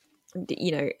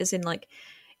as in like.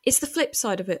 It's the flip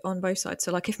side of it on both sides.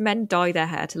 So, like, if men dye their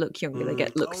hair to look younger, they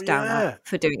get looked down at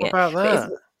for doing it. What about that?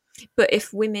 But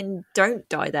if women don't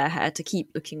dye their hair to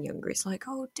keep looking younger, it's like,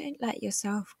 oh, don't let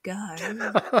yourself go.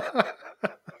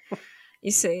 You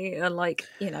see, why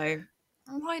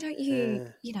don't you,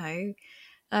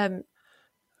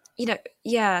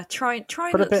 try and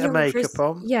Put look a bit young of makeup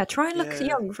on. Yeah, try and look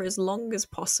young for as long as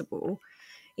possible.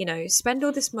 Spend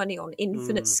all this money on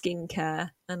infinite skincare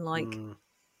and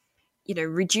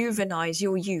rejuvenize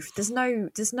your youth. There's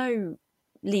no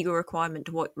legal requirement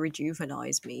to what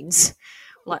rejuvenize means.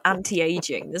 Like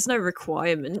anti-aging, there's no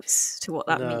requirements to what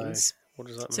that means. What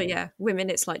does that mean? So yeah, women,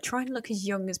 it's like try and look as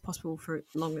young as possible for as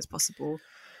long as possible.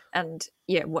 And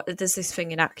yeah, there's this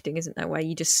thing in acting, isn't there, where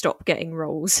you just stop getting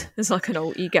roles. It's like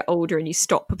you get older and you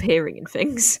stop appearing in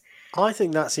things. I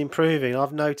think that's improving.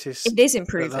 I've noticed it is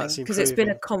improving because it's been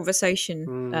a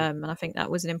conversation, and I think that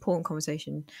was an important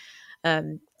conversation.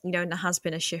 And there has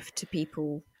been a shift to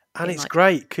people. And it's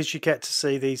great because you get to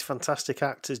see these fantastic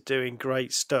actors doing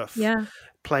great stuff,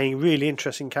 playing really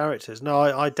interesting characters. No,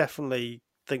 I definitely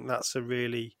think that's a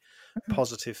really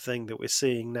positive thing that we're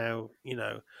seeing now,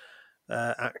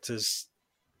 actors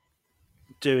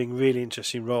doing really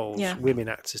interesting roles, women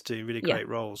actors doing really great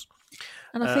roles.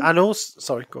 And I think, and also,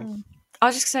 sorry, go on. I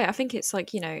was just going to say, I think it's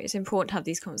like, it's important to have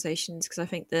these conversations because I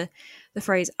think the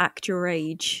phrase act your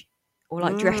age or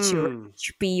like dress your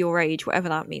age, be your age, whatever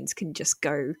that means, can just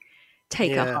go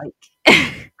take a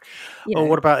hike. Or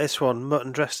what about this one,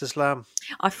 mutton dressed as lamb?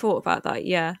 I thought about that,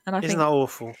 and I think that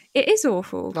awful? It is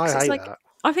awful. I hate that.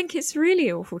 I think it's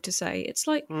really awful to say. It's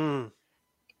like,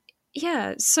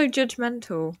 it's so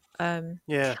judgmental. I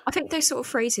think those sort of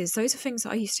phrases, those are things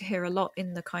that I used to hear a lot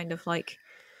in the kind of like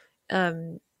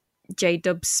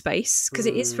J-dub space because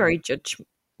it is very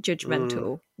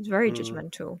judgmental. It's very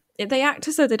judgmental. They act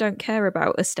as though they don't care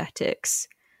about aesthetics,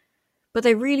 but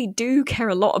they really do care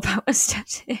a lot about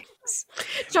aesthetics.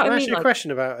 Do you know what I mean? Ask you a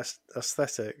question about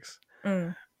aesthetics.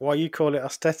 Why you call it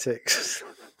aesthetics?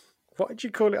 Why did you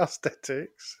call it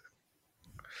aesthetics?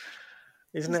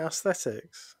 Isn't it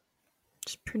aesthetics?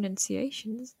 Just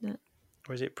pronunciation, isn't it?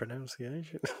 Or is it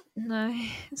pronunciation? No,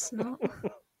 it's not.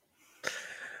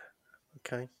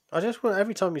 Okay. I just want,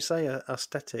 every time you say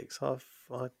aesthetics, I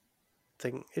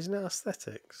think, isn't it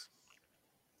aesthetics?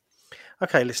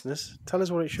 Okay, listeners, tell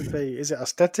us what it should be. Is it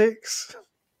aesthetics?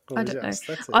 I don't know.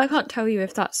 Aesthetics? I can't tell you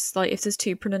if that's like if there's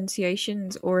two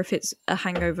pronunciations or if it's a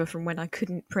hangover from when I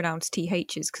couldn't pronounce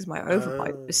THs because my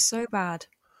overbite was so bad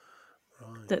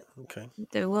that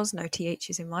there was no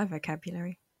THs in my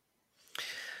vocabulary.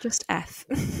 Just F.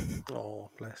 Oh,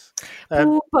 bless.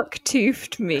 Poor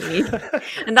buck-toothed me.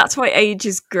 And that's why age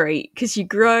is great, because you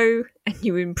grow and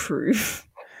you improve.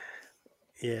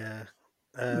 Yeah.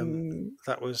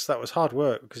 That was hard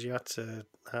work, because you had to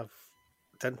have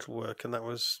dental work, and that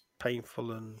was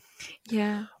painful and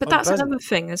but that's another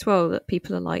thing as well, that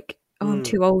people are like, I'm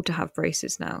too old to have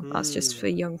braces now. That's just for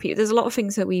young people. There's a lot of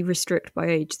things that we restrict by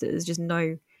age that there's just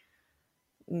no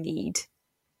need,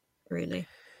 really.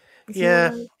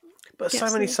 But so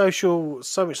much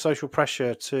social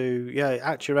pressure to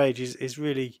at your age is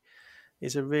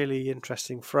a really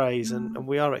interesting phrase, and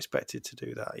we are expected to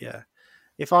do that. Yeah,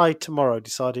 if I tomorrow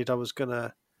decided I was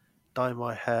gonna dye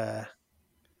my hair,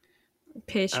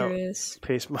 pierce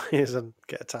my ears, and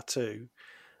get a tattoo,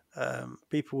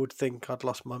 people would think I'd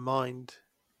lost my mind.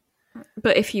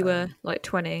 But if you were like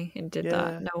 20 and did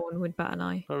that, no one would bat an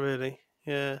eye. Oh, really?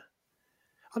 Yeah.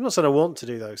 I'm not saying I want to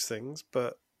do those things,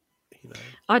 but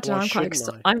I don't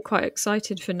know. I'm quite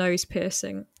excited for nose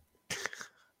piercing.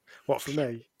 What, for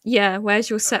me? Yeah. Where's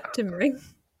your septum ring?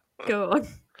 Go on.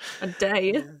 A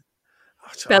day. Yeah.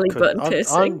 Belly button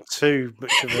piercing. I'm too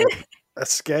much of a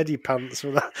scaredy pants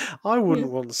for that. I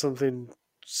wouldn't want something.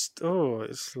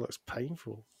 It looks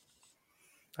painful.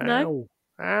 No?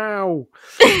 Ow!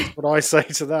 That's what I say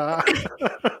to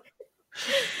that.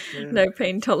 Yeah. No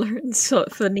pain tolerance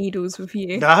for needles with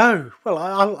you. No. Well,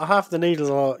 I have the needles.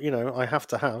 I have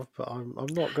to have, but I'm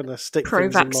not going to stick things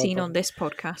Pro-vaccine in my on this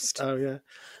podcast. Oh yeah,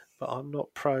 but I'm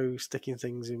not pro sticking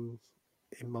things in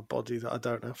my body that I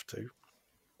don't have to.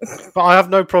 But I have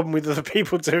no problem with other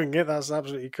people doing it. That's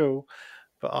absolutely cool.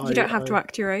 But You don't have to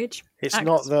act your age. It's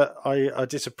not that I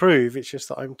disapprove. It's just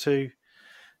that I'm too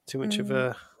much of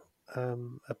a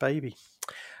baby.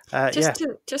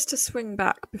 Just to swing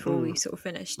back before we sort of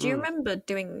finish. Do you remember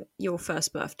doing your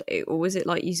first birthday, or was it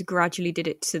like you gradually did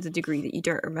it to the degree that you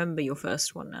don't remember your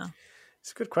first one now?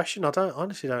 It's a good question. I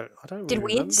don't Did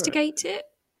we instigate it?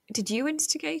 Did you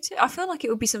instigate it? I feel like it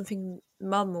would be something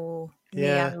Mum or me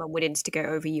and Mum would instigate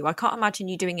over you. I can't imagine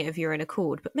you doing it of your own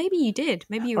accord, but maybe you did.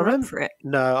 Maybe you were up for it.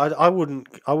 No, I wouldn't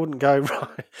go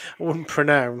right. I wouldn't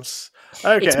pronounce.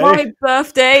 Okay, it's my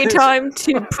birthday time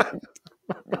to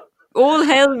all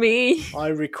hail me. I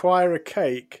require a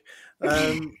cake.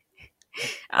 And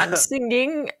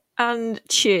singing and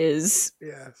cheers.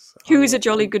 Yes. Who's a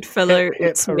jolly good fellow?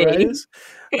 It's me.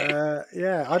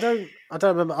 Yeah, I don't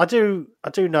remember. I do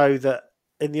know that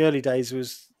in the early days it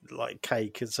was like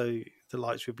cake, and so the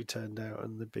lights would be turned out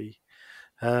and there'd be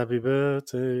happy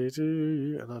birthday to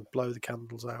you, and I'd blow the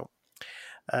candles out.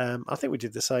 I think we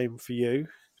did the same for you.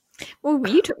 Well,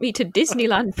 you took me to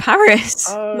Disneyland Paris.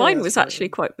 Mine was actually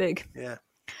quite big. Yeah.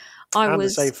 I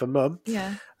was the same for Mum.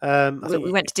 Yeah. I think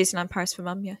we went to Disneyland Paris for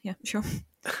Mum. Yeah, sure.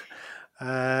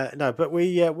 No, but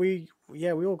we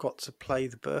all got to play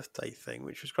the birthday thing,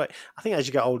 which was great. I think as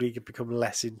you get older, you can become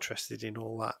less interested in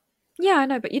all that. Yeah, I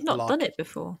know, but you'd not done it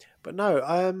before. But no, it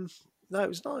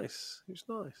was nice. It was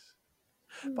nice.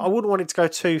 But I wouldn't want it to go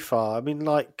too far. I mean,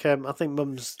 I think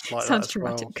Mum's like sounds that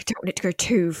dramatic. Well. We don't want it to go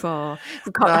too far.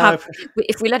 We can't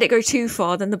if we let it go too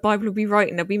far, then the Bible will be right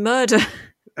and there'll be murder.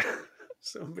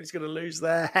 Somebody's going to lose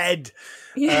their head.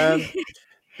 Yeah.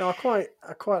 No, I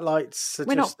quite liked.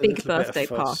 We're not big birthday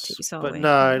parties, are we? But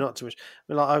no, not too much.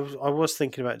 I mean, I was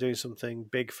thinking about doing something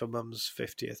big for Mum's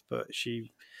 50th, but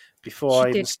before I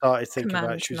even started thinking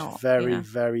about it, she was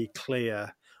very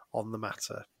clear on the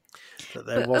matter that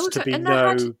there was to be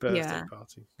no birthday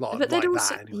party. But they'd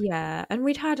also, anyway. And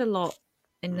we'd had a lot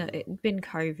in that it'd been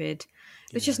COVID.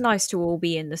 It's just nice to all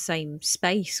be in the same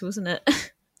space, wasn't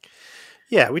it?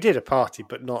 Yeah, we did a party,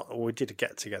 but we did a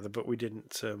get together, but we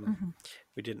didn't.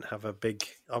 We didn't have a big.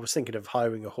 I was thinking of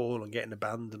hiring a hall and getting a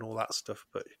band and all that stuff,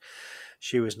 but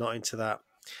she was not into that.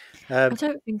 I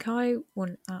don't think I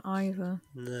want that either.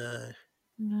 No.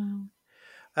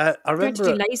 I remember going to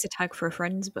do laser tag for a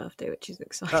friend's birthday, which is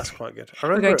exciting. That's quite good.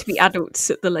 We're going to be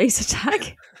adults at the laser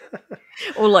tag,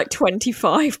 or like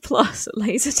 25 plus at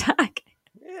laser tag.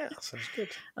 Yeah, that sounds good.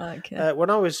 Okay. When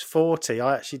I was 40,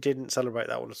 I actually didn't celebrate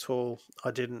that one at all.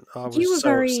 I didn't. I was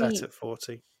upset at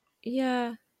 40.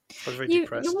 Yeah. I was very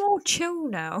depressed. You're more chill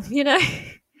now, you know?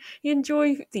 You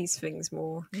enjoy these things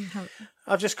more.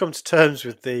 I've just come to terms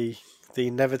with the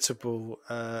inevitable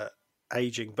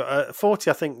aging. But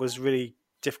 40, I think, was really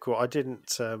difficult. I didn't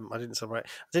celebrate.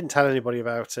 I didn't tell anybody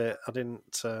about it. I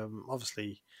didn't,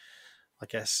 obviously, I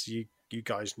guess you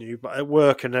guys knew, but at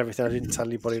work and everything, I didn't tell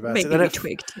anybody about it. Then we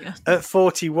twigged, yeah. At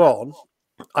 41,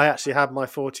 I actually had my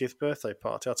 40th birthday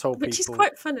party. I told people, which is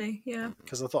quite funny, yeah.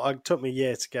 Because I thought it took me a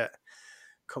year to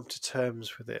come to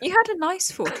terms with it. You had a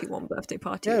nice 41 birthday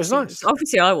party. Yeah, it was nice.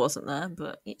 Obviously, I wasn't there,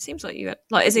 but it seems like you had,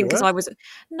 because I was.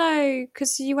 No,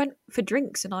 because you went for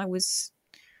drinks, and I was.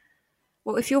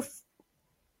 Well,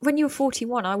 when you were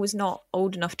 41, I was not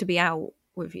old enough to be out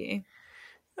with you.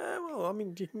 Well, I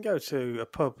mean, you can go to a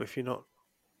pub if you're not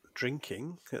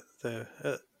drinking at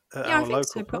our I think local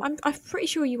so, pub. but I'm pretty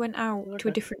sure you went out to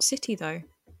a different city, though.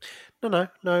 No,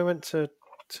 I went to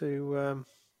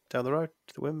down the road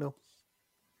to the windmill.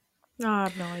 No, I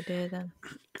have no idea then.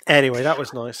 Anyway, that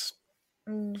was nice.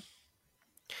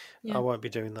 Yeah. I won't be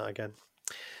doing that again.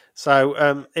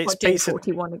 So it's pizza.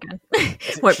 41 again.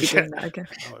 Won't be doing that again.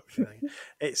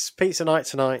 It's pizza night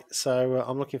tonight, so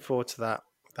I'm looking forward to that.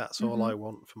 That's all I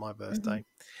want for my birthday.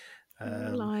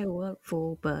 All I want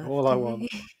for birthday. All I want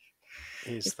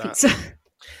is that. Pizza.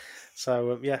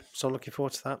 So so I'm looking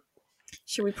forward to that.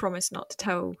 Should we promise not to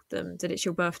tell them that it's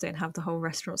your birthday and have the whole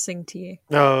restaurant sing to you?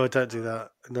 No, don't do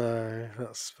that. No,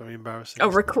 that's very embarrassing.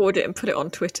 I'll record it and put it on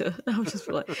Twitter. I'll just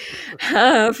be like,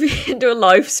 do a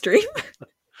live stream.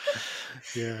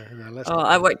 Yeah, no,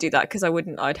 I won't do that because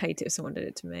I'd hate it if someone did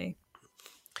it to me.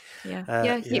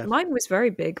 Yeah. Mine was very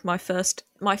big. My first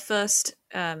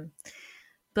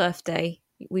birthday,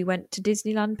 we went to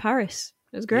Disneyland Paris.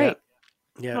 It was great.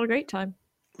 Yeah. Had a great time.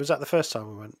 Was that the first time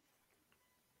we went?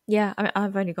 Yeah, I mean,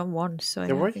 I've only gone once, so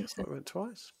yeah, I think so. We went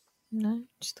twice. No,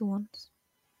 just the once.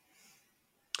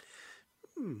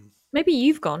 Maybe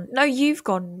you've gone. No, you've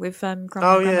gone with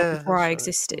Grandma before I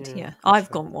existed. Yeah, I've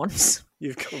gone once.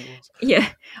 You've gone once. Yeah,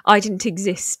 I didn't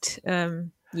exist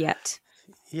yet.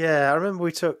 Yeah, I remember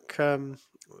we took a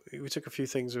few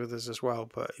things with us as well.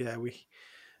 But yeah,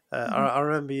 I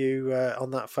remember you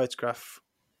on that photograph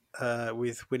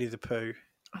with Winnie the Pooh.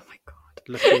 Oh my god,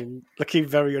 looking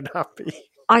very unhappy.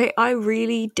 I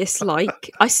really dislike.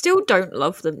 I still don't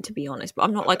love them, to be honest, but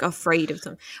I'm not like afraid of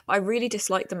them. But I really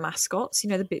dislike the mascots. You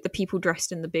know, the people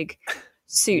dressed in the big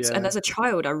suits. Yeah. And as a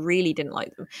child, I really didn't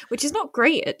like them, which is not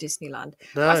great at Disneyland.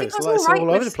 No, I think it's that's all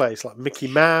over the place, like Mickey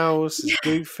Mouse, there's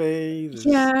Goofy.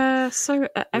 There's so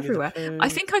everywhere. I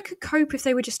think I could cope if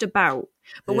they were just about,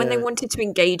 but when they wanted to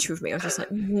engage with me, I was just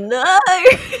like, no.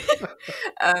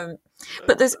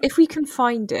 But if we can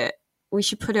find it, we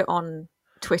should put it on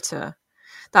Twitter.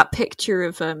 That picture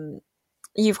of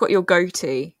you've got your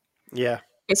goatee. Yeah.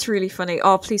 It's really funny.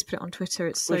 Oh, please put it on Twiter.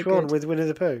 It's so good. Which one? With Winnie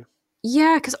the Pooh?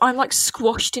 Yeah, because I'm like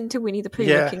squashed into Winnie the Pooh,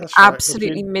 looking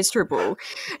absolutely miserable,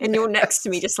 and you're next to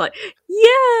me, just like,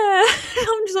 yeah.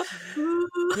 I'm just like,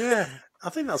 yeah. I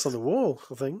think that's on the wall.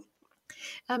 I think.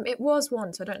 It was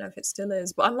once. I don't know if it still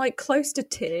is, but I'm like close to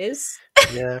tears.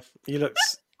 Yeah, you look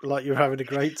like you're having a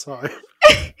great time.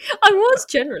 I was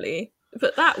generally,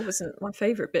 but that wasn't my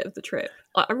favourite bit of the trip.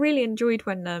 I really enjoyed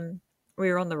when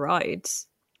we were on the rides.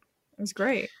 It was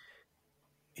great.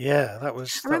 Yeah, that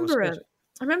was. I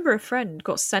remember a friend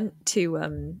got sent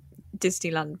to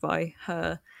Disneyland by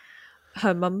her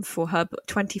mum for her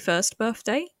 21st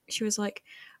birthday. She was like,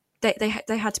 they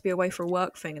had to be away for a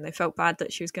work thing, and they felt bad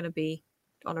that she was going to be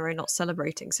on her own, not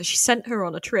celebrating. So she sent her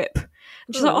on a trip, and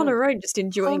she's like on her own, just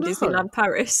enjoying Disneyland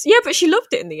Paris. Yeah, but she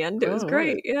loved it in the end. It was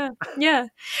great. Right. Yeah.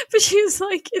 But she was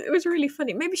like, it was really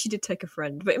funny. Maybe she did take a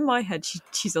friend, but in my head,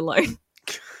 she's alone.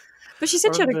 But she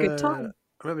said she had a good time.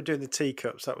 I remember doing the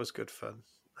teacups. That was good fun.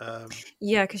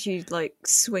 Yeah, because you like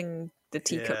swing the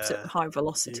teacups at high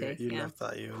velocity. You loved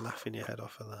that. You were laughing your head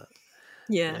off of that.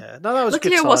 Yeah. No, that was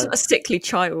luckily a good time. I wasn't a sickly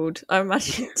child. I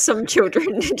imagine some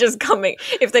children just coming,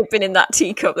 if they'd been in that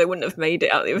teacup, they wouldn't have made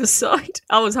it out the other side.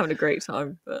 I was having a great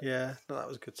time. But... Yeah, no, that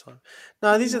was a good time.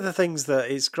 No, these are the things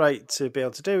that it's great to be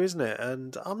able to do, isn't it?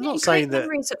 And I'm not saying that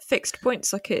memories at fixed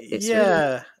points, like it's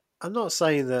really... I'm not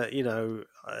saying that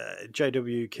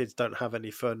JW kids don't have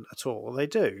any fun at all. They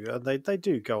do, and they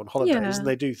do go on holidays and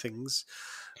they do things.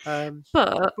 But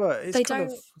it's they kind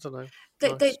don't. of, I don't know.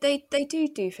 They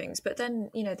do things, but then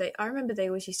I remember they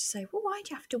always used to say, "Well, why do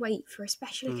you have to wait for a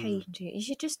special occasion to? You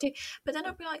should just do." But then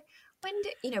I'd be like, "When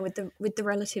did with the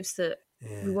relatives that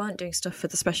we weren't doing stuff for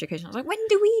the special occasion?" I was like, "When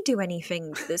do we do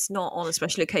anything that's not on a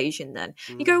special occasion?" Then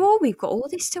you go, "Oh, we've got all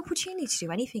this opportunity to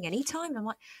do anything, anytime." I'm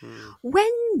like,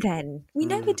 "When then? We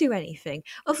never do anything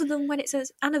other than when it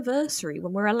says anniversary,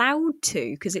 when we're allowed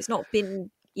to, because it's not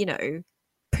been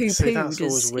poo-pooed that's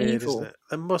always as weird, evil." isn't it?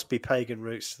 There must be pagan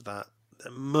roots to that.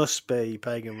 There must be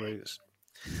pagan roots.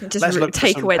 Just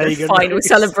take away the final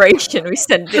celebration. We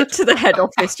send it to the head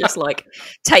office, just like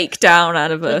take down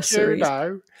anniversaries.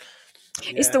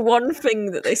 It's the one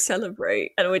thing that they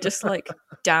celebrate, and we're just like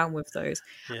down with those.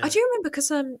 I do remember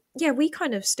because we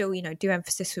kind of still do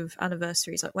emphasis with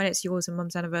anniversaries, like when it's yours and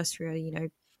mum's anniversary, or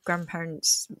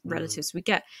grandparents, relatives, we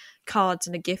get cards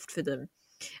and a gift for them.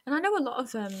 And I know a lot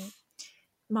of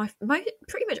my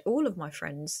pretty much all of my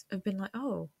friends have been like,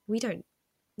 "Oh, we don't."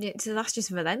 So that's just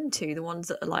for them two, the ones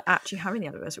that are like actually having the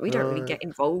anniversary. We don't really get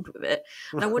involved with it.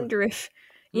 And I wonder if,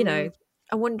 I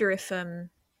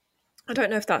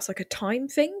don't know if that's like a time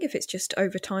thing, if it's just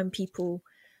over time people,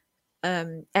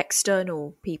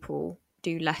 external people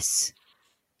do less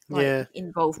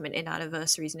involvement in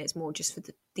anniversaries, and it's more just for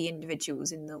the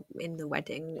individuals in the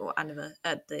wedding or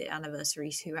the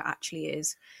anniversaries who it actually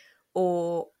is,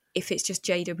 or if it's just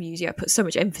JWs, put so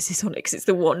much emphasis on it because it's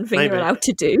the one thing they're allowed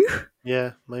to do.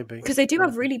 Yeah, maybe. Because they do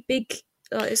have really big...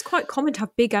 it's quite common to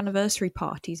have big anniversary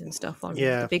parties and stuff on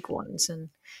the big ones. And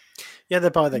they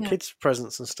buy their kids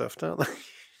presents and stuff, don't they?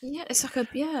 Yeah, it's like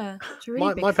it's a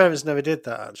really my parents never did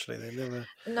that, actually. They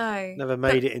never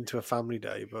made it into a family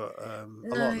day, but a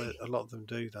lot of them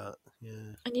do that.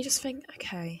 Yeah. And you just think,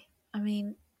 okay, I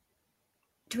mean...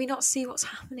 Do we not see what's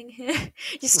happening here?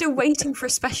 You're still waiting for a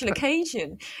special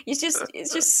occasion. It's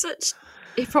just such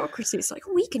hypocrisy. It's like,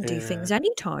 we can do things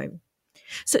anytime,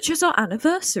 such as our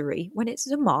anniversary when it's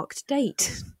a marked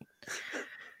date.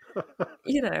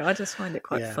 I just find it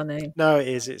quite funny. No, it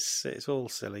is. It's all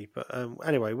silly, but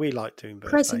anyway, we like doing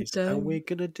birthdays, and we're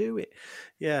gonna do it.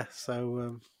 Yeah.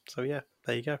 So yeah,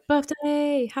 there you go.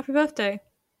 Birthday! Happy birthday!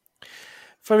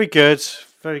 Very good.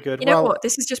 Very good. You know what?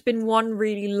 This has just been one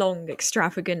really long,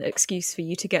 extravagant excuse for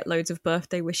you to get loads of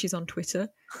birthday wishes on Twitter.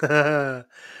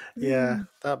 Yeah,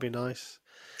 that'd be nice.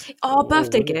 Oh,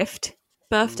 birthday gift.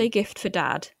 Birthday gift for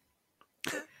Dad.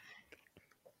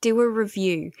 Do a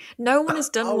review. No one has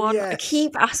done one. Yes. I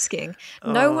keep asking.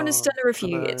 No one has done a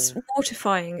review. It's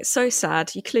mortifying. It's so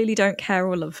sad. You clearly don't care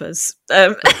or love us.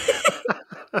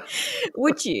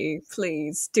 Would you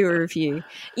please do a review?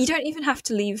 You don't even have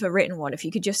to leave a written one if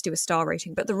you could just do a star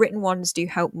rating, but the written ones do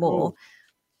help more. Ooh.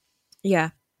 Yeah.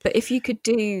 But if you could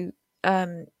do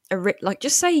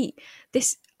just say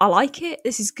this, I like it,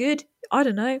 this is good. I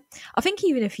don't know. I think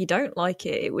even if you don't like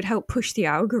it, it would help push the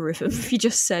algorithm if you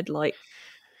just said like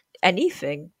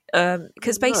anything.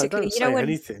 Because basically, don't say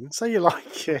anything. Say you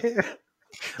like it.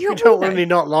 You don't really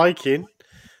not liking.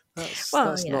 That's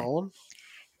not on.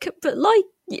 But like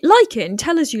it and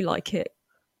tell us you like it,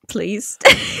 please.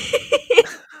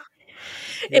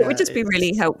 It would just be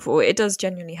really helpful. It does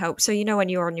genuinely help. So when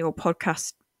you're on your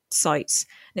podcast sites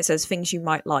and it says things you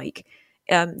might like,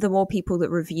 the more people that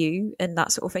review and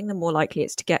that sort of thing, the more likely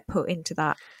it's to get put into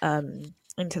that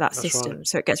system. Right.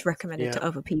 So it gets recommended to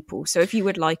other people. So if you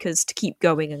would like us to keep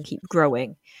going and keep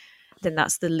growing, then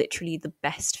that's literally the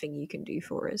best thing you can do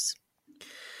for us.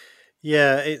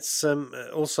 Yeah, it's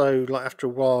also like after a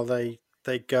while they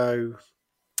go,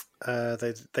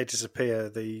 they disappear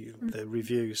the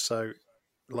reviews. So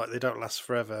like they don't last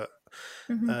forever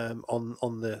on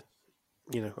the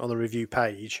on the review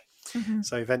page. Mm-hmm.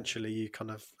 So eventually you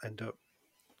kind of end up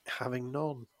having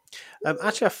none.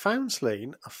 Actually, I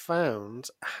found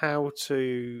how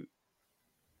to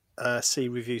see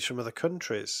reviews from other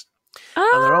countries,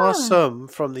 and there are some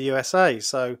from the USA.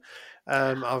 So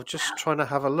I was just trying to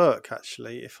have a look,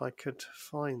 actually, if I could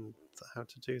find how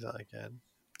to do that again.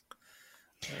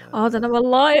 Then I'm a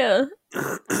liar.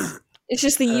 It's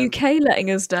just the UK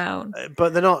letting us down.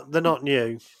 But they're not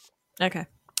new. Okay.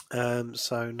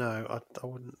 So no, I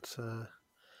wouldn't.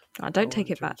 I don't take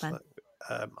it back then.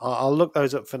 I'll look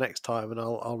those up for next time, and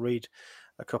I'll read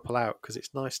a couple out because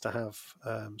it's nice to have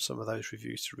some of those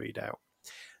reviews to read out.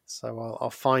 So I'll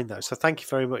find those. So thank you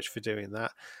very much for doing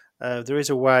that. There is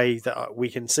a way that we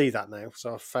can see that now.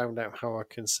 So I've found out how I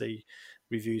can see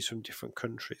reviews from different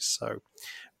countries. So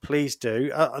please do.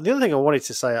 The other thing I wanted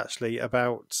to say actually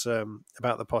about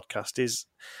the podcast is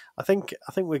I think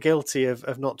we're guilty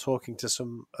of not talking to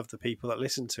some of the people that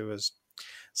listen to us.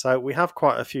 So we have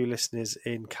quite a few listeners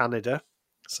in Canada.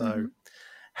 So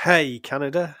hey,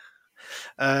 Canada.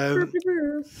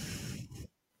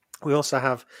 We also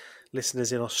have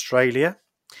listeners in Australia.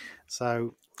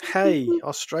 So hey,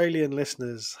 Australian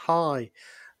listeners, hi.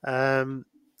 And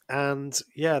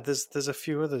yeah, there's a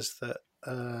few others that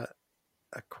are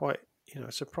quite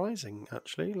surprising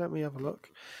actually. Let me have a look.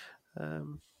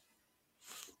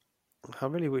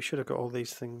 We should have got all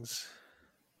these things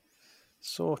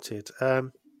sorted.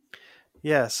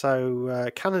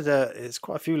 So Canada, it's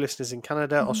quite a few listeners in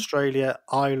Canada, Australia,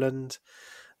 Ireland,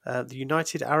 the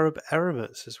United Arab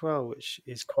Emirates as well, which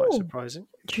is quite surprising.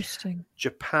 Interesting.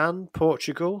 Japan,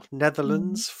 Portugal,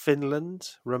 Netherlands,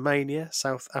 Finland, Romania,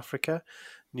 South Africa,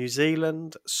 New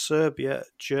Zealand, Serbia,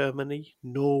 Germany,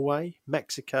 Norway,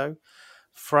 Mexico,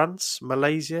 France,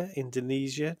 Malaysia,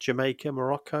 Indonesia, Jamaica,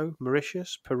 Morocco,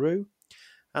 Mauritius, Peru,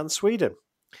 and Sweden.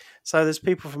 So there's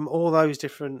people from all those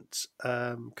different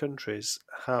countries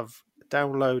have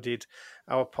downloaded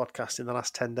our podcast in the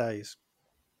last 10 days.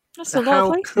 That's a lot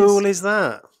of places. How cool is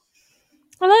that?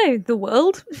 Hello, the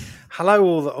world.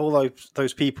 Hello, all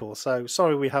those people. So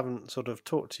sorry we haven't sort of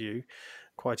talked to you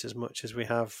quite as much as we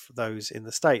have those in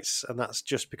the States, and that's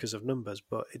just because of numbers.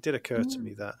 But it did occur to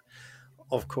me that,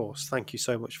 of course, thank you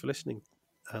so much for listening,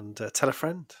 and tell a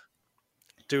friend.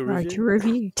 Do a review. Write a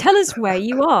review. Tell us where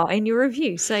you are in your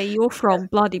review. Say you're from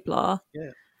blah-de-blah. Yeah.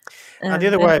 And the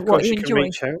other way, of course, you can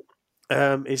reach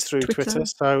out is through Twitter.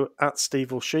 So at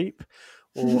SteveWillSheep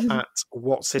or at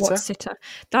WhatSitter. WhatSitter.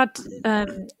 Dad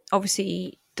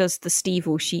obviously does the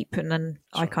SteveWillSheep, and then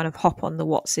I kind of hop on the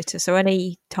WhatSitter. So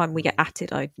any time we get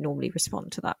added, I normally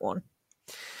respond to that one.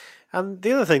 And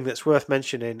the other thing that's worth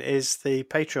mentioning is the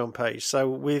Patreon page. So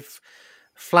we've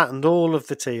flattened all of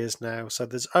the tiers now. So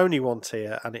there's only one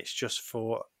tier, and it's just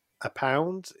for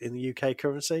 £1 in the UK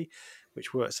currency,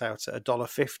 which works out at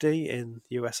 $1.50 in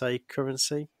USA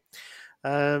currency.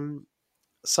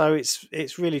 So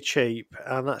it's really cheap,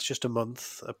 and that's just a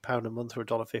month, £1 a month or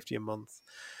 $1.50 a month.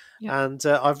 Yep. And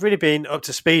I've really been up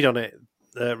to speed on it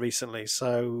recently,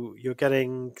 so you're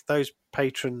getting, those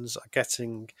patrons are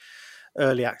getting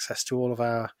early access to all of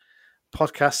our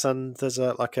podcasts, and there's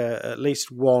at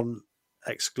least one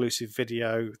exclusive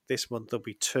video. This month there'll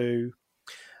be 2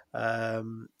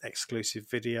 exclusive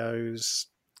videos,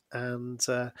 and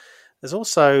there's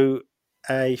also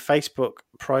a Facebook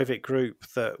private group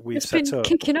that we've set up.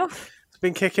 Kicking off. It's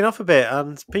been kicking off a bit,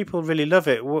 and people really love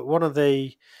it. One of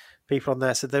the people on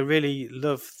there said they really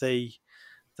love the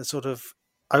sort of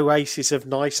oasis of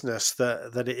niceness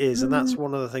that it is, and that's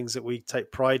one of the things that we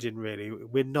take pride in. Really,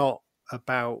 we're not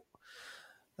about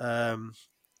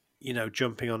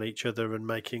jumping on each other and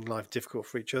making life difficult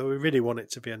for each other. We really want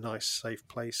it to be a nice, safe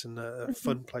place and a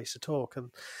fun place to talk, and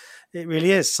it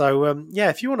really is. So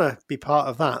if you want to be part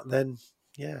of that, then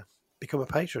become a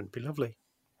patron. It'd be lovely.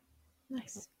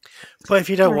 Nice. But if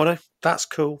you don't want to, that's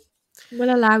cool.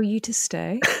 We'll allow you to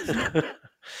stay.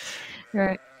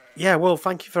 Right. Yeah, well,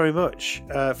 thank you very much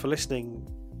for listening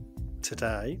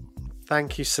today.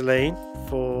 Thank you, Celine,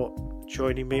 for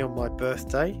joining me on my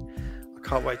birthday. I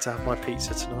can't wait to have my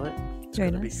pizza tonight. It's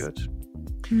going to be good.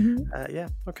 Mm-hmm.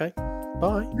 Okay.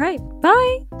 Bye. Right.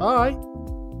 Bye. Bye.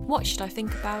 What Should I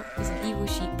Think About is an Evil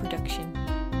Sheep production.